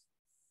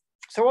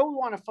 so what we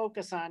want to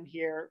focus on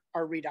here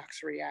are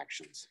redox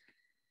reactions.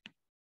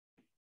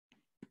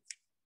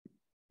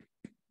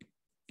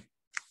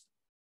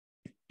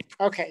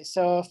 Okay,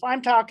 so if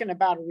I'm talking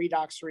about a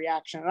redox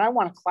reaction and I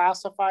want to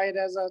classify it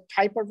as a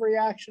type of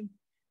reaction,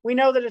 we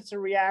know that it's a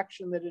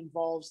reaction that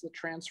involves the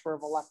transfer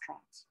of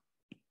electrons.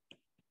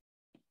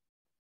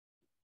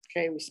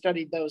 Okay, we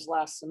studied those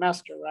last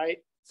semester, right?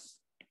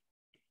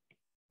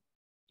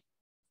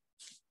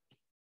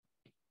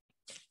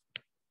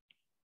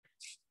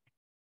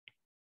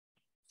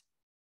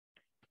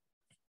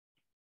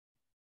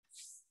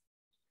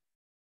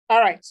 All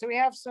right, so we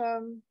have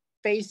some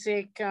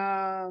basic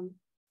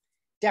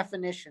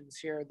definitions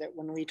here that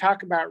when we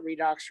talk about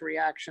redox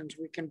reactions,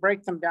 we can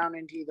break them down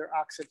into either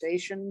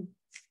oxidation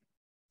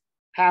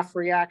half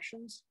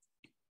reactions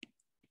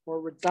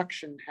or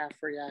reduction half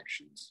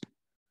reactions.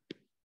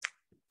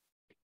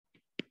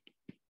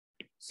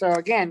 So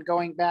again,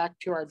 going back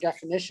to our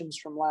definitions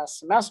from last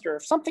semester,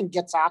 if something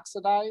gets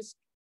oxidized,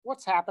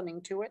 what's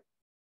happening to it?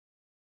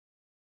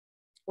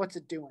 What's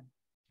it doing?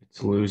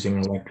 It's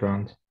losing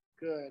electrons.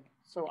 Good.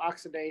 So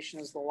oxidation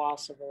is the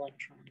loss of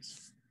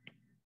electrons.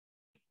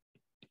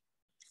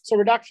 So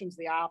reduction is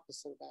the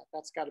opposite of that.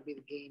 That's got to be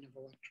the gain of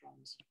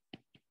electrons.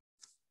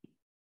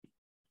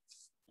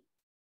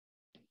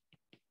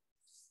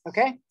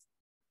 Okay.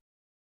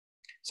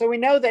 So we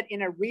know that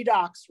in a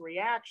redox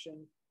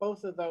reaction,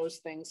 both of those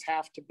things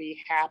have to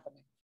be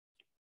happening.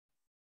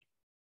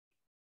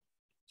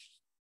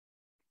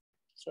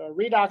 So a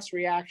redox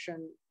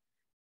reaction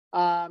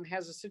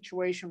has a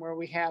situation where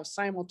we have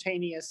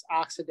simultaneous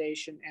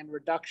oxidation and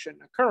reduction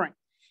occurring.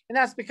 And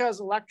that's because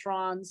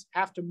electrons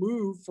have to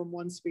move from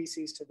one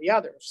species to the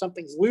other. If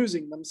something's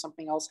losing them,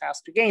 something else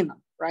has to gain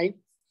them, right?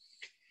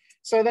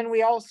 So then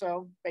we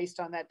also, based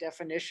on that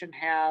definition,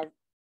 have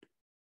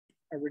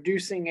a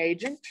reducing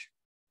agent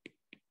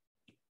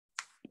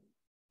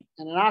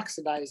and an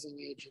oxidizing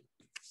agent.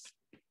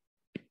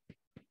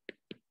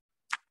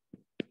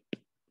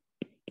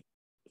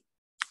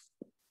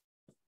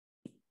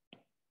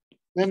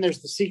 Then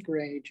there's the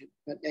secret agent,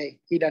 but hey,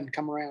 he doesn't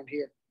come around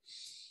here.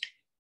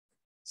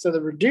 So the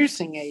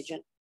reducing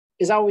agent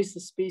is always the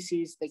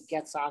species that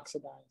gets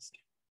oxidized.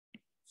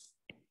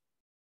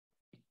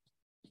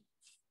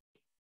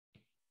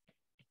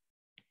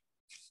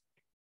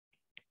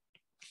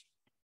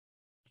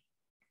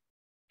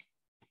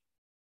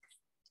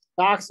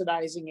 The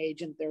oxidizing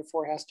agent,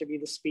 therefore, has to be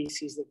the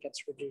species that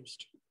gets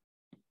reduced.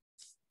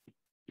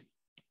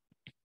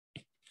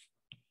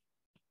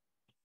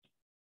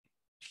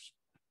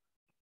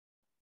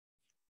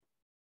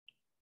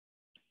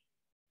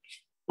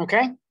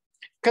 Okay?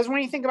 Because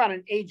when you think about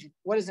an agent,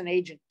 what does an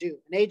agent do?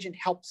 An agent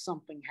helps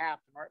something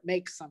happen, or it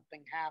makes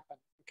something happen.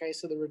 Okay,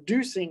 so the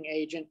reducing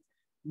agent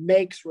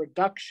makes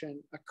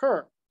reduction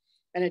occur.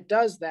 And it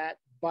does that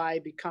by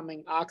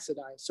becoming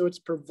oxidized. So it's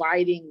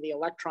providing the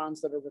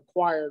electrons that are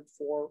required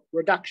for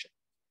reduction.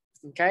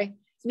 Okay,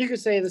 and you could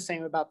say the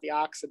same about the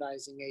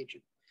oxidizing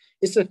agent.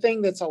 It's the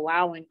thing that's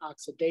allowing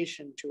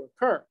oxidation to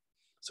occur.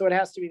 So it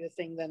has to be the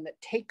thing then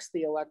that takes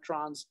the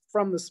electrons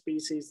from the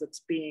species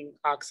that's being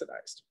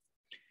oxidized.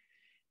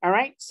 All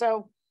right,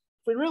 so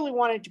if we really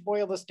wanted to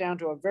boil this down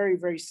to a very,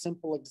 very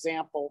simple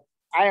example,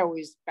 I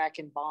always, back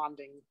in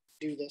bonding,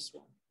 do this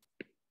one.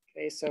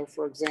 Okay, so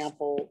for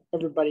example,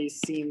 everybody's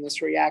seen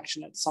this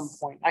reaction at some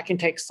point. I can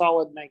take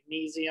solid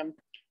magnesium,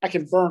 I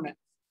can burn it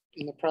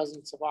in the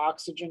presence of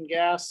oxygen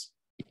gas.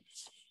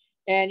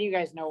 And you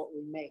guys know what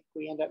we make.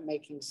 We end up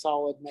making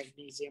solid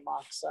magnesium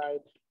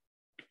oxide.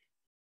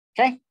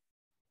 Okay,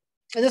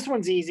 and this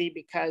one's easy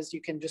because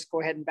you can just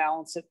go ahead and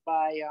balance it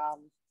by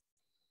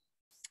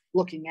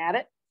looking at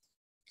it.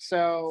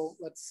 So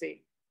let's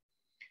see.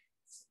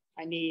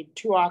 I need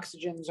 2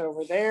 oxygens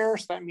over there.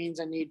 So that means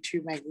I need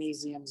 2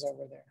 magnesiums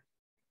over there.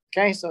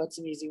 Okay, so it's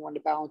an easy one to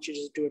balance. You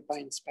just do it by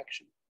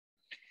inspection.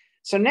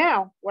 So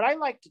now what I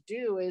like to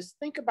do is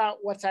think about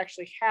what's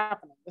actually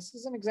happening. This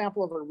is an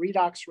example of a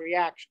redox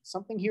reaction.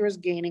 Something here is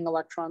gaining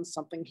electrons.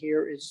 Something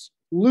here is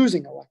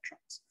losing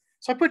electrons.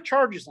 So I put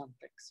charges on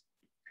things.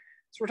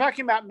 So we're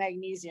talking about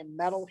magnesium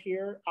metal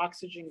here,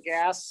 oxygen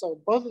gas. So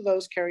both of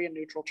those carry a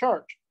neutral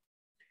charge.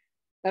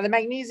 Now the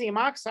magnesium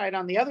oxide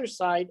on the other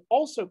side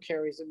also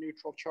carries a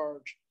neutral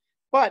charge.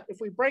 But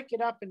if we break it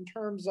up in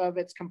terms of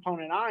its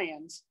component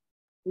ions,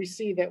 we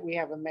see that we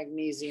have a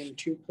magnesium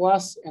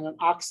 2+ and an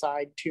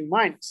oxide 2-.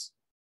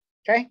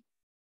 Okay?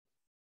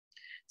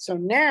 So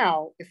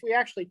now if we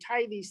actually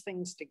tie these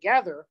things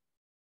together,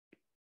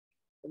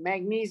 the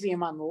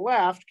magnesium on the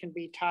left can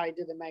be tied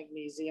to the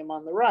magnesium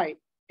on the right.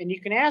 And you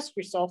can ask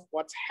yourself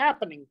what's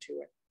happening to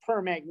it per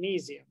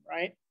magnesium,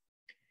 right?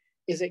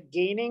 Is it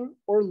gaining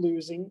or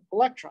losing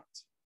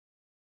electrons?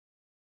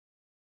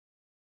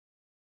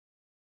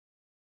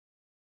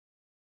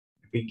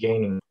 Be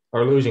gaining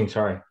or losing,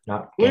 sorry,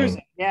 not gaining.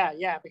 Losing,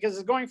 yeah, because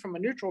it's going from a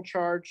neutral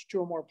charge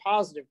to a more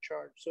positive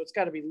charge. So it's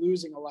got to be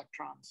losing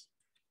electrons.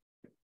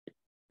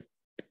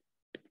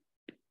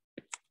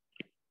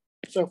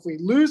 So if we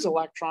lose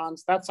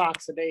electrons, that's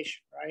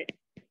oxidation, right?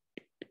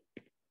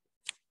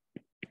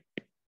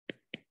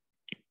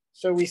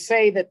 So we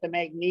say that the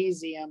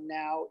magnesium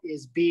now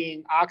is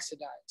being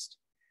oxidized.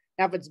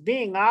 Now, if it's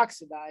being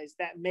oxidized,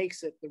 that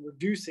makes it the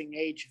reducing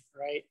agent,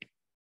 right?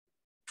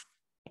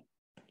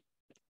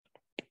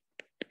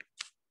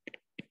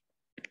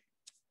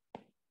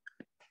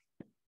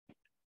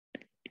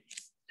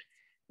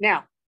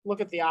 Now,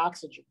 look at the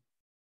oxygen.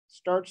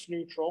 Starts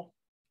neutral.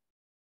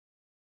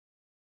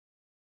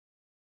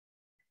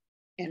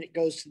 And it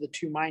goes to the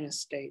 2-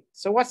 state.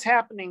 So what's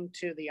happening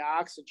to the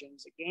oxygen?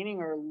 Is it gaining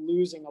or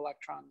losing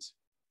electrons?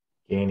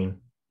 Gaining.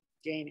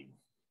 Gaining.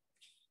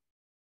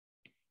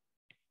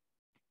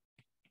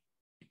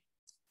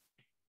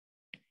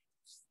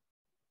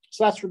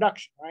 So that's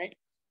reduction, right?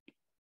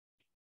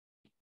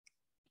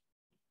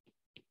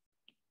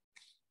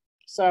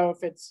 So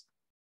if it's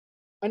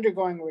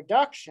undergoing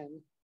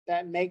reduction,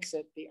 that makes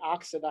it the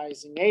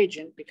oxidizing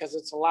agent because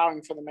it's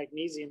allowing for the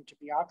magnesium to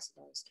be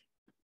oxidized.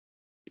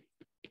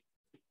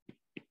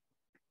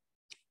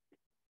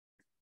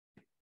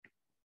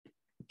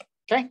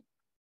 Okay.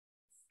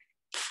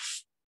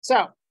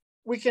 So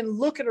we can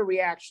look at a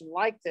reaction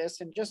like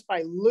this, and just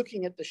by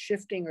looking at the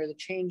shifting or the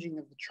changing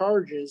of the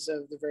charges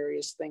of the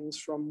various things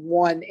from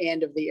one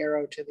end of the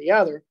arrow to the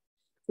other,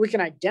 we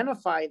can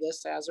identify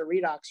this as a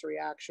redox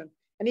reaction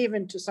and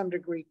even to some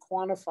degree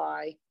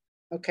quantify,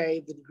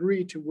 okay, the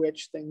degree to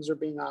which things are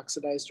being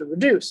oxidized or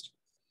reduced.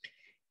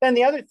 Then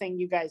the other thing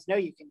you guys know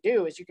you can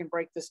do is you can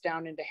break this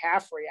down into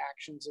half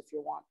reactions if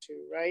you want to,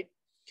 right?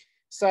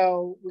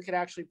 So we could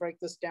actually break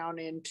this down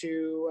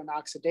into an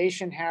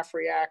oxidation half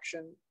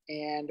reaction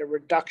and a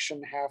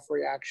reduction half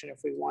reaction if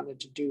we wanted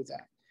to do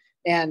that.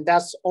 And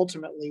that's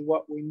ultimately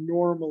what we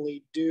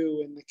normally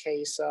do in the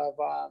case of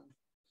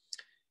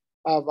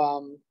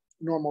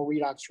normal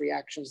redox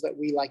reactions that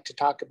we like to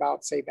talk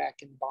about, say back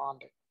in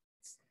bonding.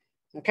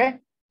 Okay,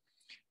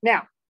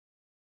 now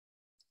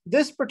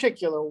this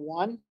particular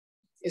one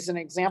is an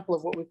example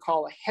of what we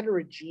call a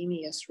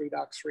heterogeneous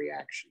redox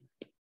reaction.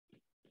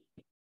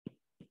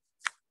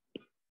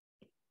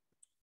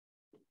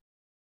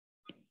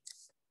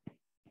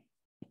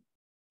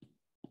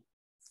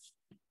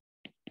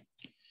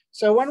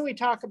 So when we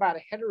talk about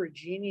a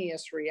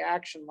heterogeneous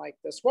reaction like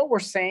this, what we're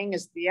saying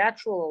is the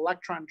actual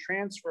electron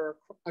transfer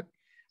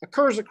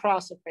occurs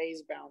across a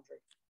phase boundary,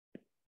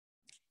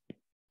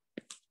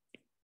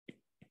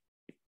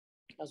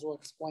 as we'll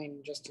explain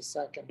in just a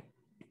second.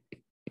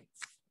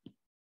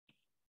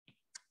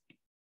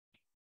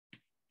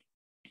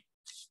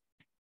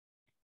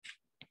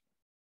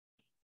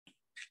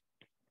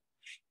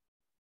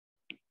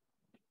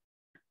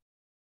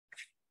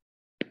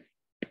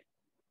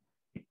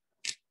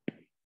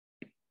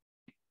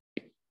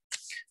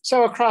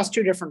 So across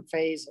two different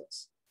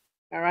phases,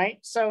 all right?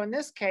 So in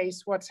this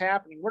case, what's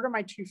happening? What are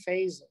my two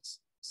phases?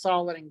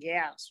 Solid and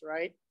gas,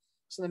 right?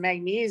 So the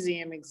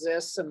magnesium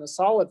exists in the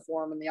solid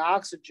form and the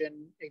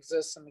oxygen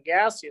exists in the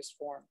gaseous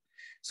form.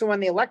 So when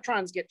the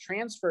electrons get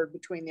transferred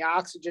between the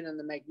oxygen and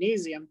the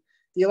magnesium,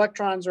 the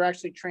electrons are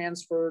actually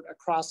transferred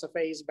across a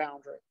phase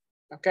boundary,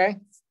 okay?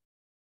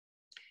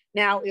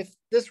 Now, if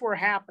this were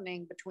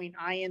happening between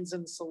ions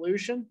in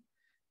solution,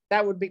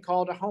 that would be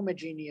called a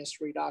homogeneous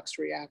redox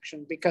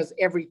reaction because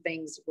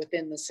everything's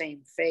within the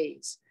same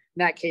phase.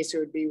 In that case, it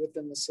would be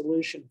within the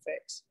solution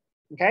phase,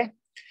 okay?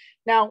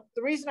 Now,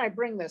 the reason I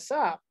bring this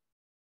up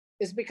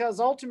is because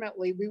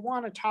ultimately we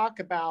want to talk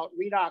about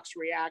redox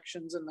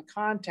reactions in the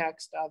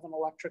context of an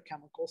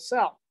electrochemical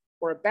cell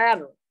or a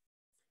battery.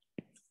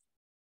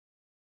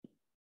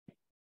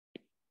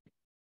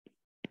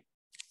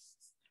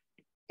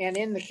 And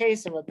in the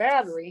case of a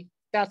battery,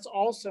 that's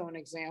also an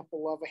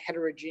example of a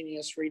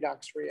heterogeneous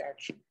redox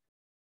reaction,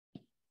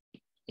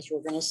 as we're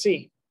going to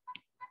see.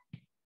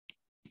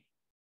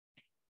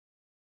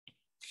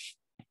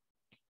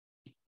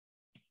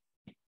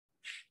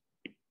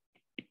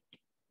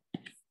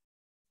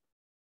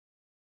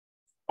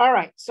 All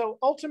right, so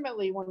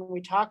ultimately when we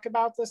talk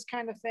about this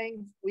kind of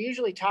thing, we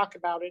usually talk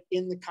about it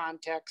in the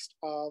context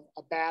of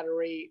a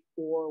battery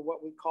or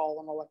what we call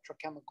an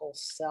electrochemical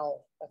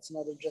cell. That's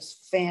another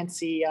just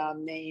fancy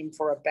name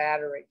for a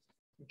battery,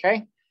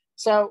 okay?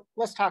 So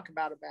let's talk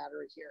about a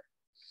battery here.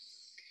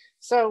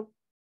 So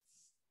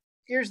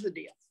here's the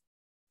deal.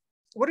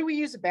 What do we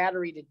use a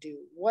battery to do?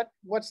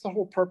 What's the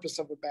whole purpose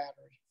of a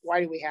battery? Why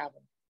do we have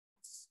them?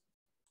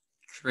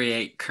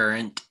 Create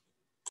current.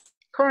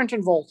 Current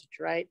and voltage,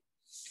 right?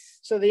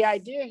 So the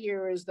idea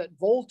here is that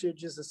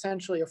voltage is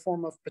essentially a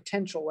form of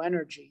potential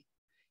energy.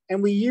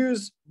 And we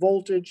use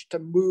voltage to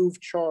move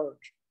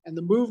charge. And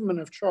the movement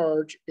of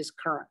charge is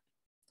current,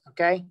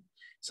 okay?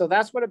 So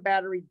that's what a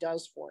battery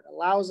does for it. It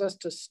allows us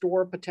to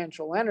store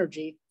potential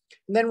energy.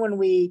 And then when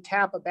we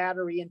tap a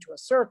battery into a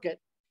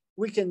circuit,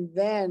 we can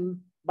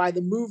then, by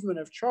the movement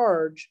of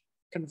charge,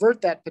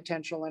 convert that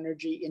potential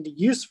energy into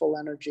useful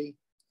energy.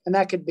 And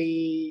that could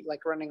be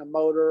like running a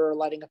motor or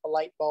lighting up a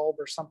light bulb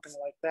or something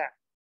like that,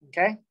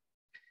 okay?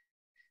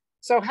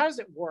 So how does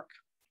it work?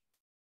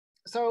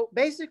 So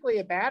basically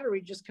a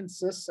battery just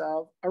consists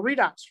of a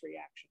redox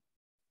reaction,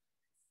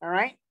 all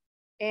right?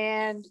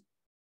 And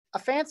a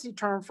fancy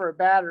term for a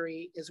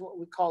battery is what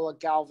we call a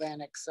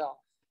galvanic cell.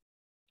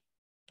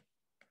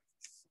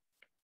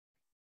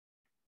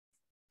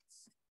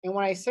 And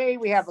when I say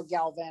we have a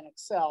galvanic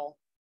cell,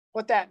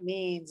 what that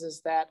means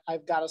is that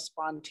I've got a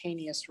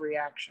spontaneous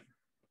reaction.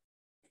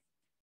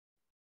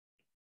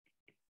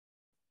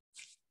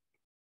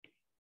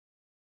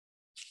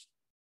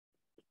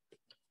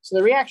 So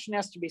the reaction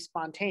has to be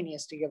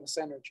spontaneous to give us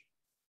energy,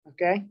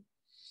 okay?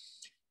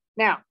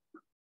 Now,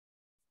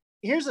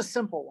 here's a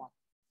simple one.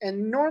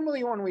 And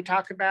normally when we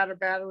talk about a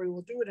battery,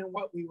 we'll do it in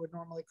what we would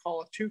normally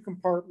call a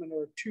two-compartment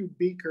or a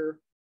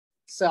two-beaker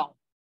cell.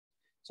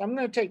 So I'm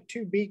going to take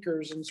two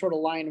beakers and sort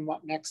of line them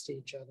up next to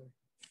each other.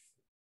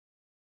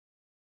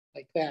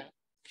 like that.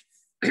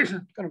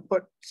 I'm going to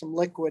put some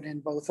liquid in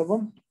both of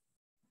them.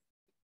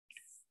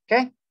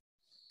 Okay.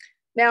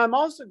 Now I'm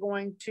also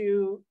going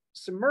to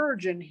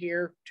submerge in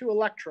here 2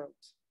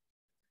 electrodes.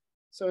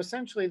 So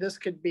essentially this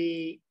could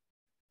be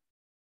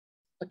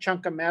a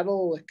chunk of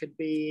metal, it could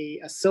be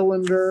a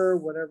cylinder,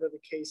 whatever the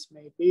case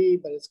may be,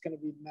 but it's going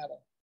to be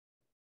metal.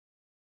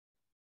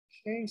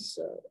 Okay,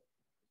 so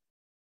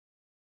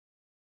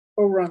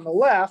over on the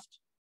left,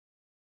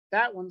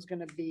 that one's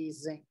going to be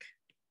zinc.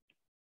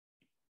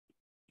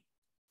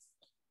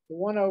 The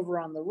one over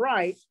on the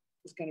right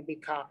is going to be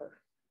copper.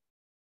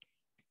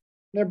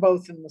 They're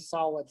both in the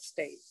solid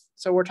state.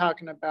 So we're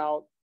talking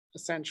about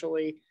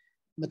essentially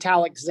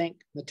metallic zinc,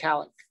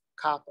 metallic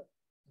copper,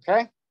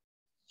 okay?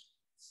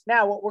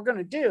 Now what we're going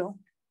to do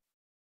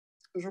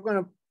is we're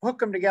going to hook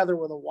them together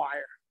with a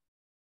wire.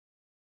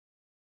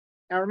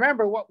 Now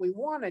remember, what we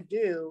want to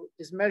do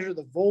is measure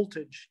the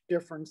voltage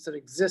difference that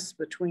exists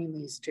between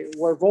these two,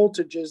 where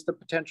voltage is the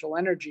potential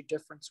energy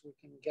difference we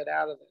can get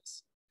out of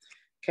this.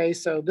 Okay,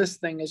 so this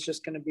thing is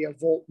just going to be a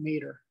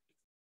voltmeter.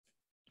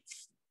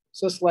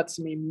 So this lets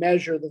me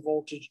measure the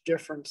voltage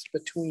difference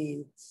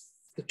between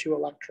the 2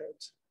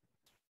 electrodes.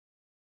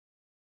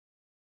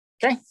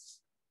 Okay.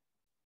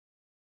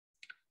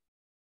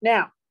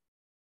 Now,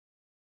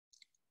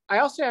 I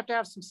also have to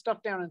have some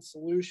stuff down in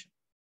solution.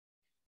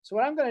 So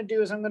what I'm going to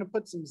do is I'm going to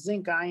put some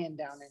zinc ion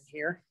down in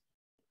here.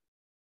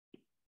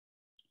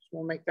 So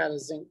we'll make that a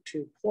zinc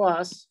 2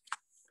 plus.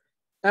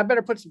 I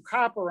better put some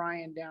copper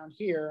ion down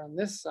here on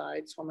this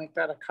side. So I'll make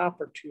that a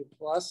copper 2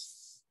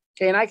 plus.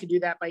 Okay, and I could do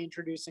that by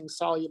introducing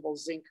soluble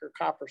zinc or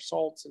copper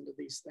salts into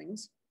these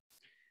things.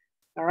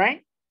 All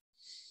right.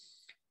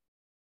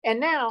 And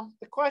now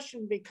the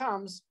question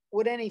becomes,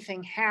 would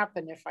anything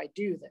happen if I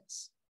do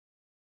this?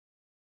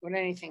 Would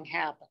anything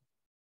happen?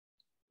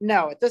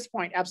 No, at this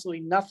point,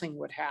 absolutely nothing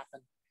would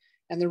happen.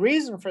 And the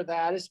reason for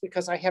that is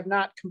because I have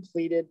not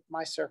completed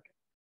my circuit.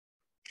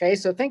 Okay,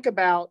 so think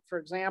about, for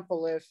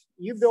example, if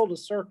you build a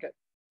circuit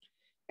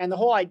and the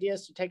whole idea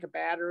is to take a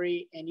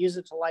battery and use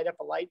it to light up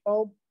a light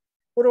bulb,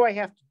 what do I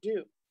have to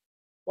do?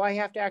 Well, I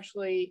have to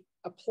actually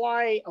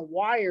apply a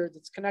wire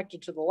that's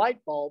connected to the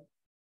light bulb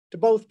to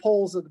both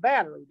poles of the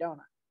battery, don't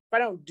I? If I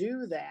don't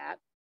do that,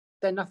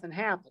 then nothing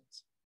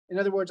happens. In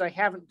other words, I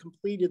haven't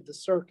completed the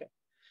circuit.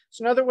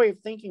 So another way of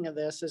thinking of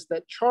this is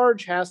that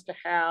charge has to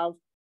have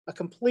a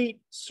complete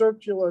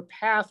circular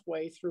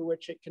pathway through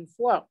which it can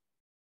flow.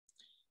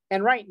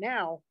 And right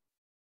now,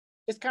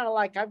 it's kind of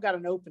like I've got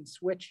an open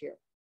switch here.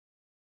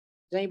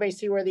 Does anybody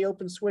see where the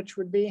open switch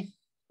would be?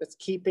 That's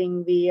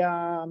keeping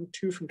the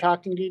 2 from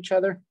talking to each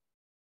other?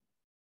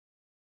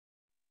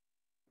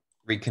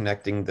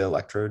 Reconnecting the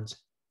electrodes.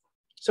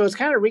 So it's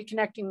kind of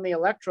reconnecting the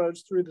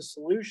electrodes through the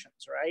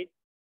solutions, right?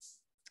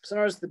 So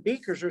notice the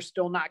beakers are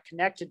still not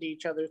connected to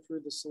each other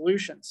through the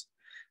solutions.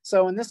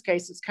 So in this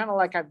case, it's kind of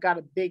like I've got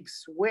a big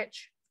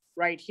switch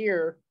right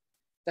here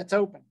that's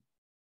open,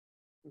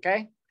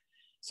 okay?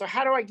 So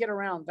how do I get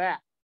around that?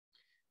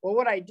 Well,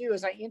 what I do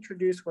is I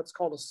introduce what's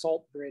called a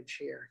salt bridge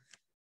here.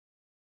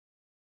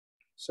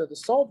 So the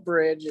salt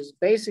bridge is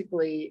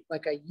basically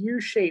like a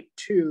U-shaped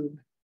tube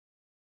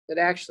that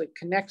actually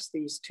connects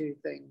these 2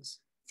 things.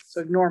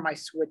 So ignore my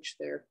switch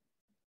there.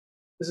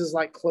 This is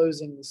like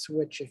closing the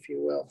switch, if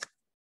you will.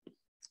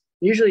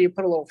 Usually you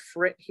put a little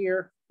frit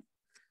here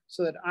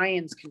so that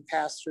ions can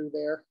pass through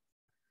there,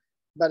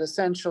 but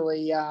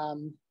essentially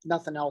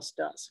nothing else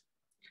does.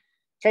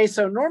 Okay,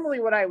 so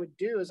normally what I would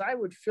do is I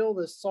would fill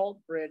this salt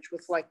bridge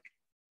with like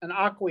an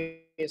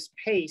aqueous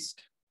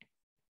paste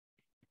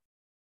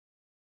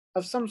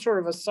of some sort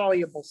of a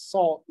soluble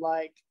salt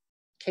like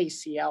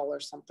KCl or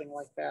something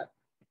like that.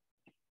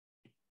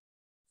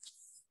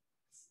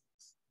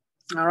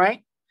 All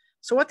right,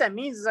 so what that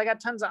means is I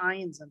got tons of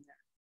ions in there,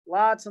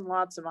 lots and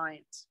lots of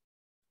ions.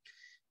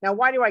 Now,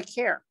 why do I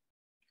care?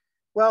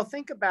 Well,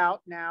 think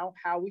about now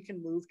how we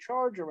can move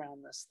charge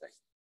around this thing,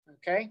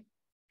 okay?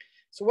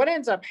 So what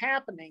ends up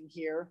happening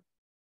here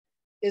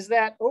is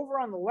that over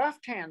on the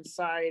left-hand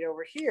side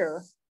over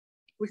here,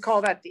 we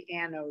call that the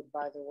anode,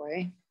 by the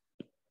way.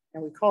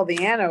 And we call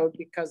the anode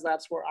because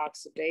that's where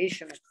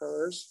oxidation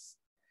occurs.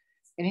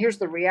 And here's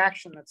the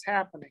reaction that's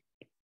happening.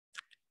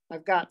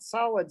 I've got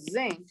solid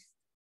zinc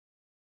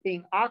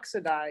being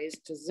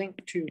oxidized to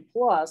zinc 2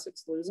 plus,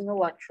 it's losing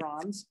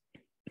electrons,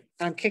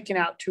 and I'm kicking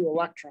out 2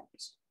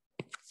 electrons,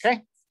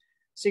 okay?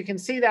 So you can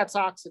see that's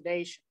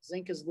oxidation.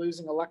 Zinc is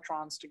losing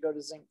electrons to go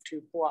to zinc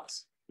 2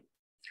 plus.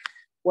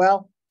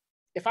 Well,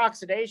 if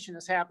oxidation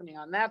is happening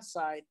on that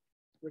side,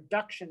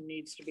 reduction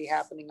needs to be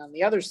happening on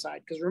the other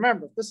side. Because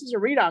remember, if this is a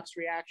redox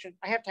reaction,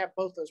 I have to have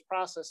both those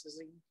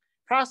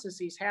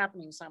processes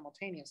happening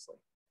simultaneously.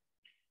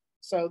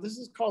 So this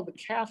is called the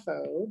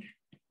cathode.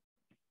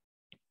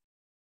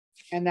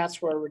 And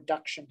that's where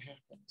reduction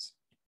happens.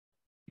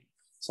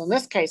 So in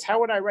this case,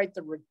 how would I write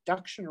the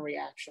reduction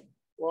reaction?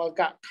 Well, I've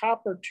got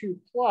copper 2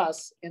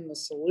 plus in the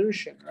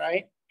solution,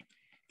 right?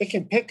 It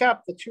can pick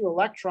up the 2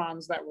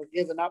 electrons that were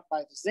given up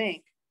by the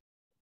zinc,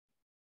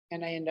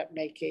 and I end up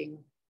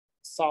making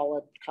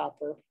solid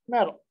copper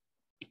metal.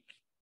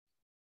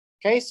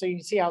 Okay, so you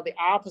can see how the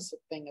opposite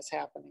thing is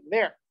happening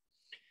there.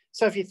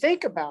 So if you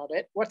think about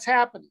it, what's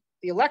happening?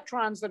 The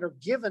electrons that are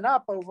given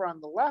up over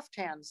on the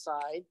left-hand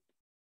side,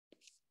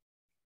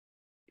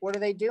 what are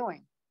they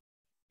doing?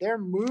 They're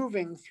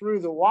moving through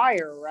the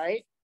wire,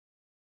 right?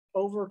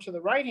 Over to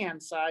the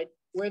right-hand side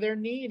where they're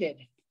needed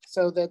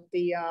so that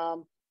the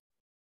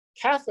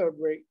cathode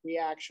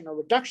reaction or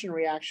reduction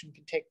reaction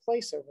can take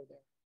place over there.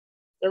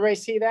 Everybody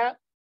see that?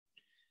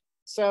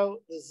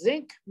 So the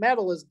zinc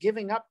metal is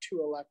giving up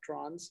 2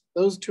 electrons.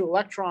 Those 2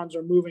 electrons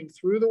are moving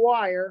through the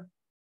wire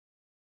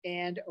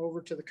and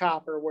over to the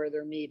copper where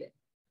they're needed.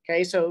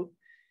 Okay, so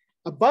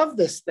above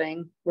this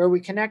thing where we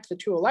connect the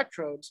 2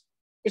 electrodes,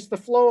 it's the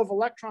flow of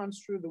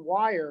electrons through the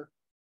wire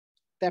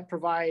that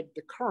provide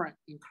the current,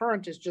 and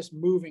current is just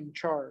moving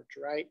charge,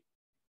 right?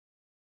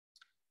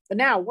 But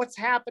now what's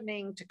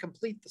happening to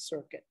complete the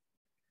circuit?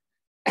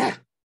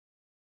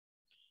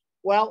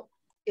 Well,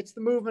 it's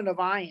the movement of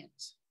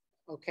ions,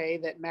 okay,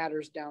 that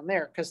matters down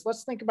there. Because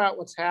let's think about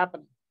what's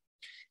happening.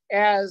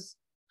 As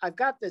I've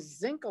got this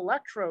zinc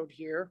electrode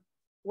here,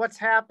 what's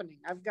happening?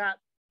 I've got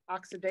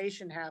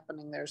oxidation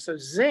happening there. So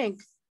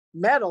zinc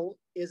metal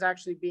is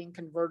actually being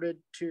converted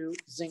to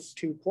zinc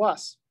 2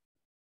 plus.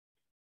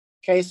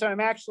 Okay, so I'm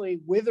actually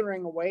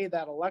withering away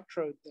that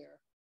electrode there.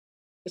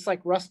 It's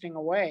like rusting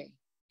away,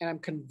 and I'm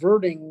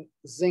converting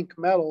zinc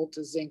metal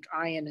to zinc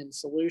ion in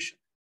solution.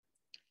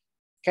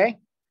 Okay,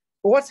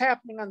 but what's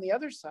happening on the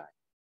other side?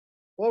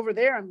 Well, over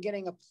there, I'm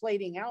getting a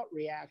plating out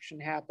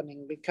reaction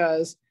happening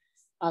because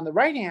on the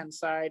right-hand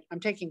side, I'm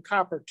taking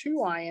copper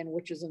 2 ion,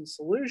 which is in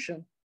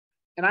solution,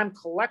 and I'm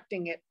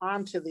collecting it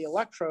onto the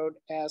electrode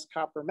as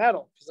copper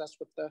metal, because that's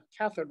what the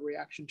cathode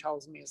reaction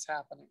tells me is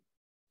happening.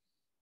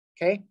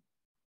 Okay,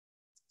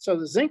 so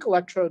the zinc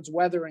electrode's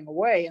weathering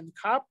away, and the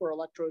copper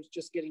electrode's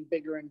just getting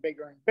bigger and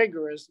bigger and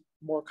bigger as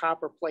more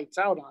copper plates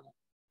out on it.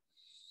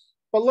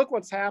 But look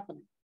what's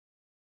happening.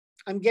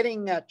 I'm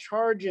getting a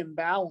charge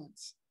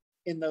imbalance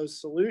in those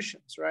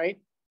solutions,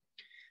 right?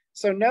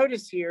 So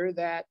notice here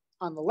that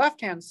on the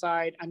left-hand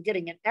side, I'm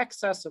getting an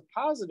excess of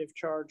positive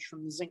charge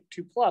from the zinc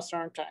 2 plus,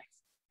 aren't I?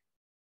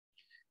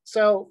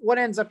 So what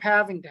ends up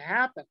having to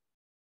happen?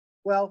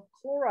 Well,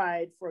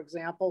 chloride, for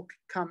example,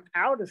 could come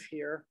out of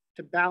here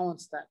to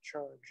balance that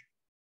charge.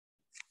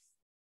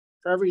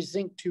 For every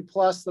zinc 2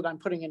 plus that I'm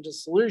putting into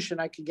solution,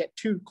 I could get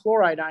 2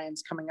 chloride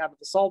ions coming out of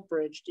the salt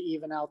bridge to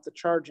even out the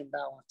charge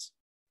imbalance.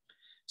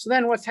 So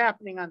then what's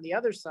happening on the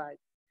other side?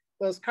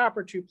 Those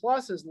copper 2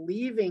 plus is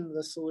leaving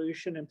the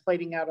solution and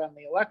plating out on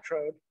the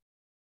electrode.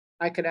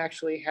 I could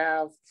actually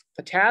have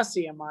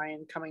potassium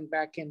ion coming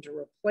back in to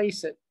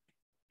replace it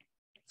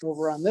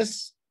over on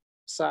this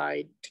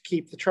side to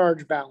keep the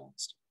charge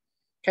balanced.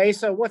 Okay,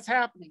 so what's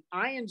happening?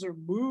 Ions are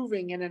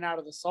moving in and out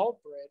of the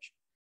salt bridge.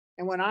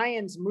 And when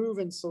ions move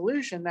in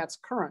solution, that's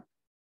current.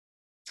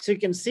 So you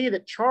can see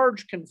that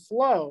charge can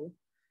flow,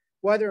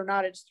 whether or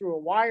not it's through a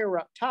wire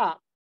up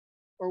top,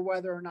 or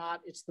whether or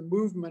not it's the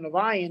movement of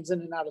ions in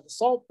and out of the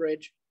salt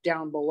bridge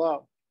down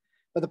below.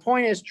 But the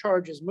point is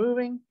charge is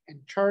moving,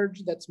 and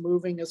charge that's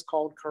moving is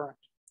called current.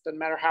 Doesn't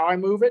matter how I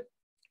move it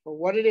or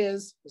what it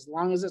is, as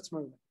long as it's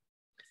moving.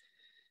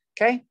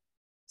 Okay,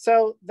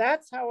 so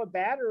that's how a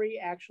battery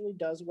actually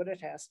does what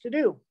it has to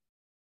do.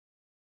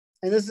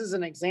 And this is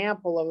an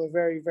example of a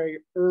very, very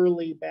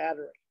early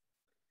battery.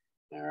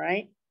 All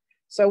right,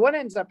 so what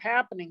ends up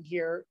happening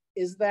here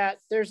is that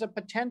there's a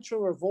potential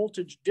or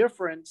voltage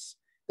difference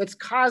that's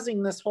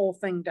causing this whole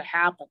thing to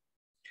happen.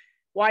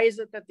 Why is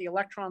it that the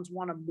electrons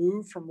want to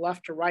move from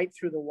left to right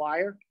through the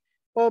wire?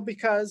 Well,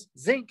 because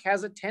zinc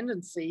has a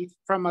tendency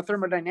from a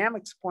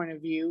thermodynamics point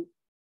of view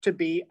to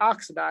be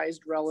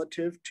oxidized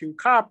relative to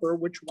copper,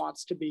 which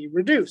wants to be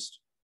reduced.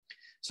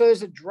 So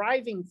there's a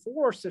driving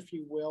force, if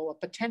you will,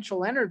 a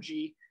potential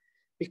energy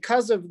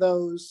because of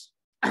those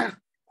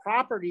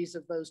properties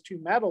of those 2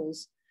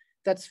 metals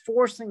that's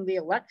forcing the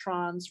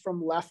electrons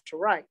from left to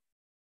right,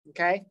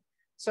 okay?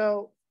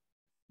 So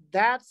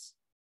that's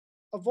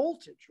a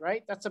voltage,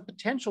 right? That's a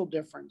potential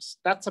difference.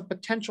 That's a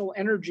potential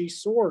energy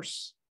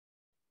source.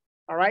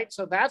 All right,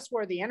 so that's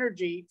where the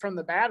energy from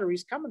the battery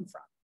is coming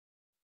from.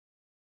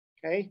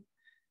 Okay,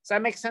 does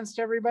that make sense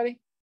to everybody?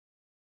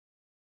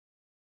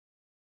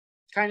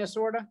 Kind of,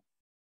 sort of?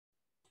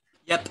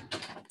 Yep.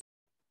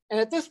 And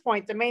at this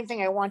point, the main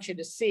thing I want you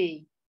to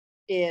see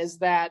is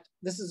that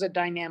this is a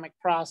dynamic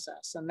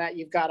process and that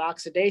you've got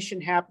oxidation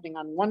happening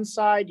on one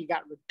side, you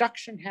got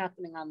reduction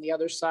happening on the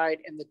other side,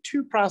 and the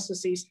 2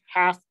 processes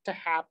have to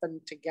happen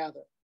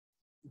together,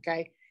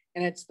 okay?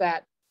 And it's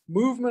that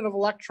movement of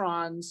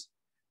electrons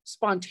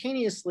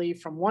spontaneously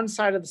from one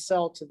side of the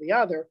cell to the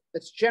other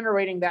that's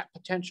generating that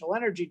potential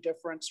energy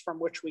difference from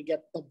which we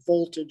get the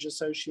voltage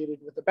associated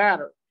with the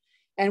battery.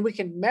 And we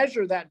can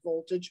measure that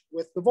voltage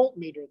with the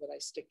voltmeter that I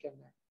stick in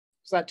there.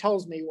 So that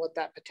tells me what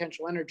that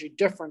potential energy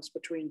difference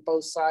between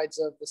both sides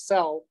of the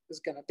cell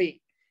is going to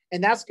be.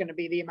 And that's going to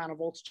be the amount of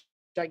voltage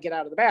I get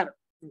out of the battery,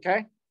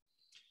 okay?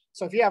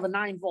 So if you have a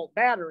 9-volt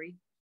battery,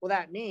 well,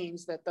 that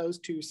means that those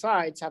 2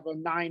 sides have a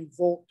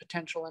 9-volt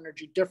potential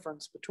energy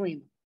difference between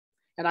them.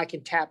 And I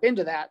can tap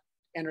into that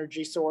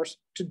energy source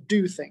to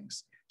do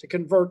things, to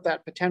convert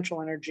that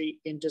potential energy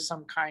into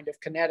some kind of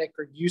kinetic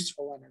or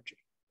useful energy.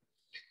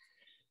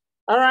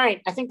 All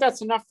right, I think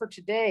that's enough for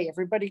today.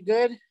 Everybody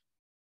good?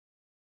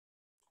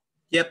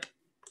 Yep.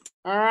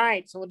 All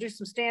right, so we'll do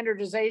some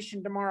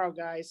standardization tomorrow,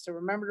 guys. So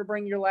remember to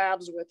bring your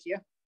labs with you.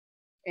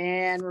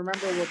 And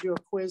remember, we'll do a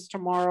quiz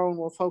tomorrow and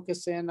we'll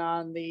focus in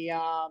on the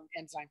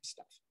enzyme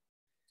stuff.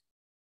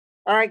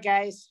 All right,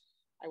 guys,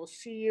 I will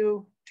see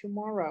you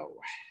tomorrow.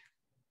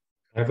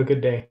 Have a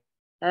good day.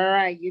 All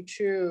right, you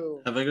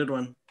too. Have a good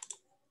one.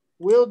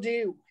 Will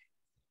do.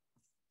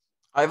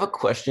 I have a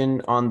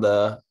question on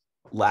the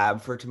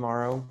lab for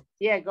tomorrow.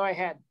 Yeah, go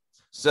ahead.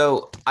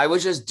 So I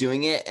was just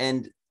doing it,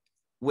 and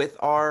with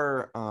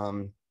our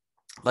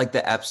like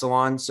the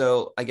epsilon,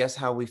 so I guess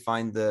how we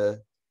find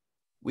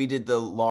we did the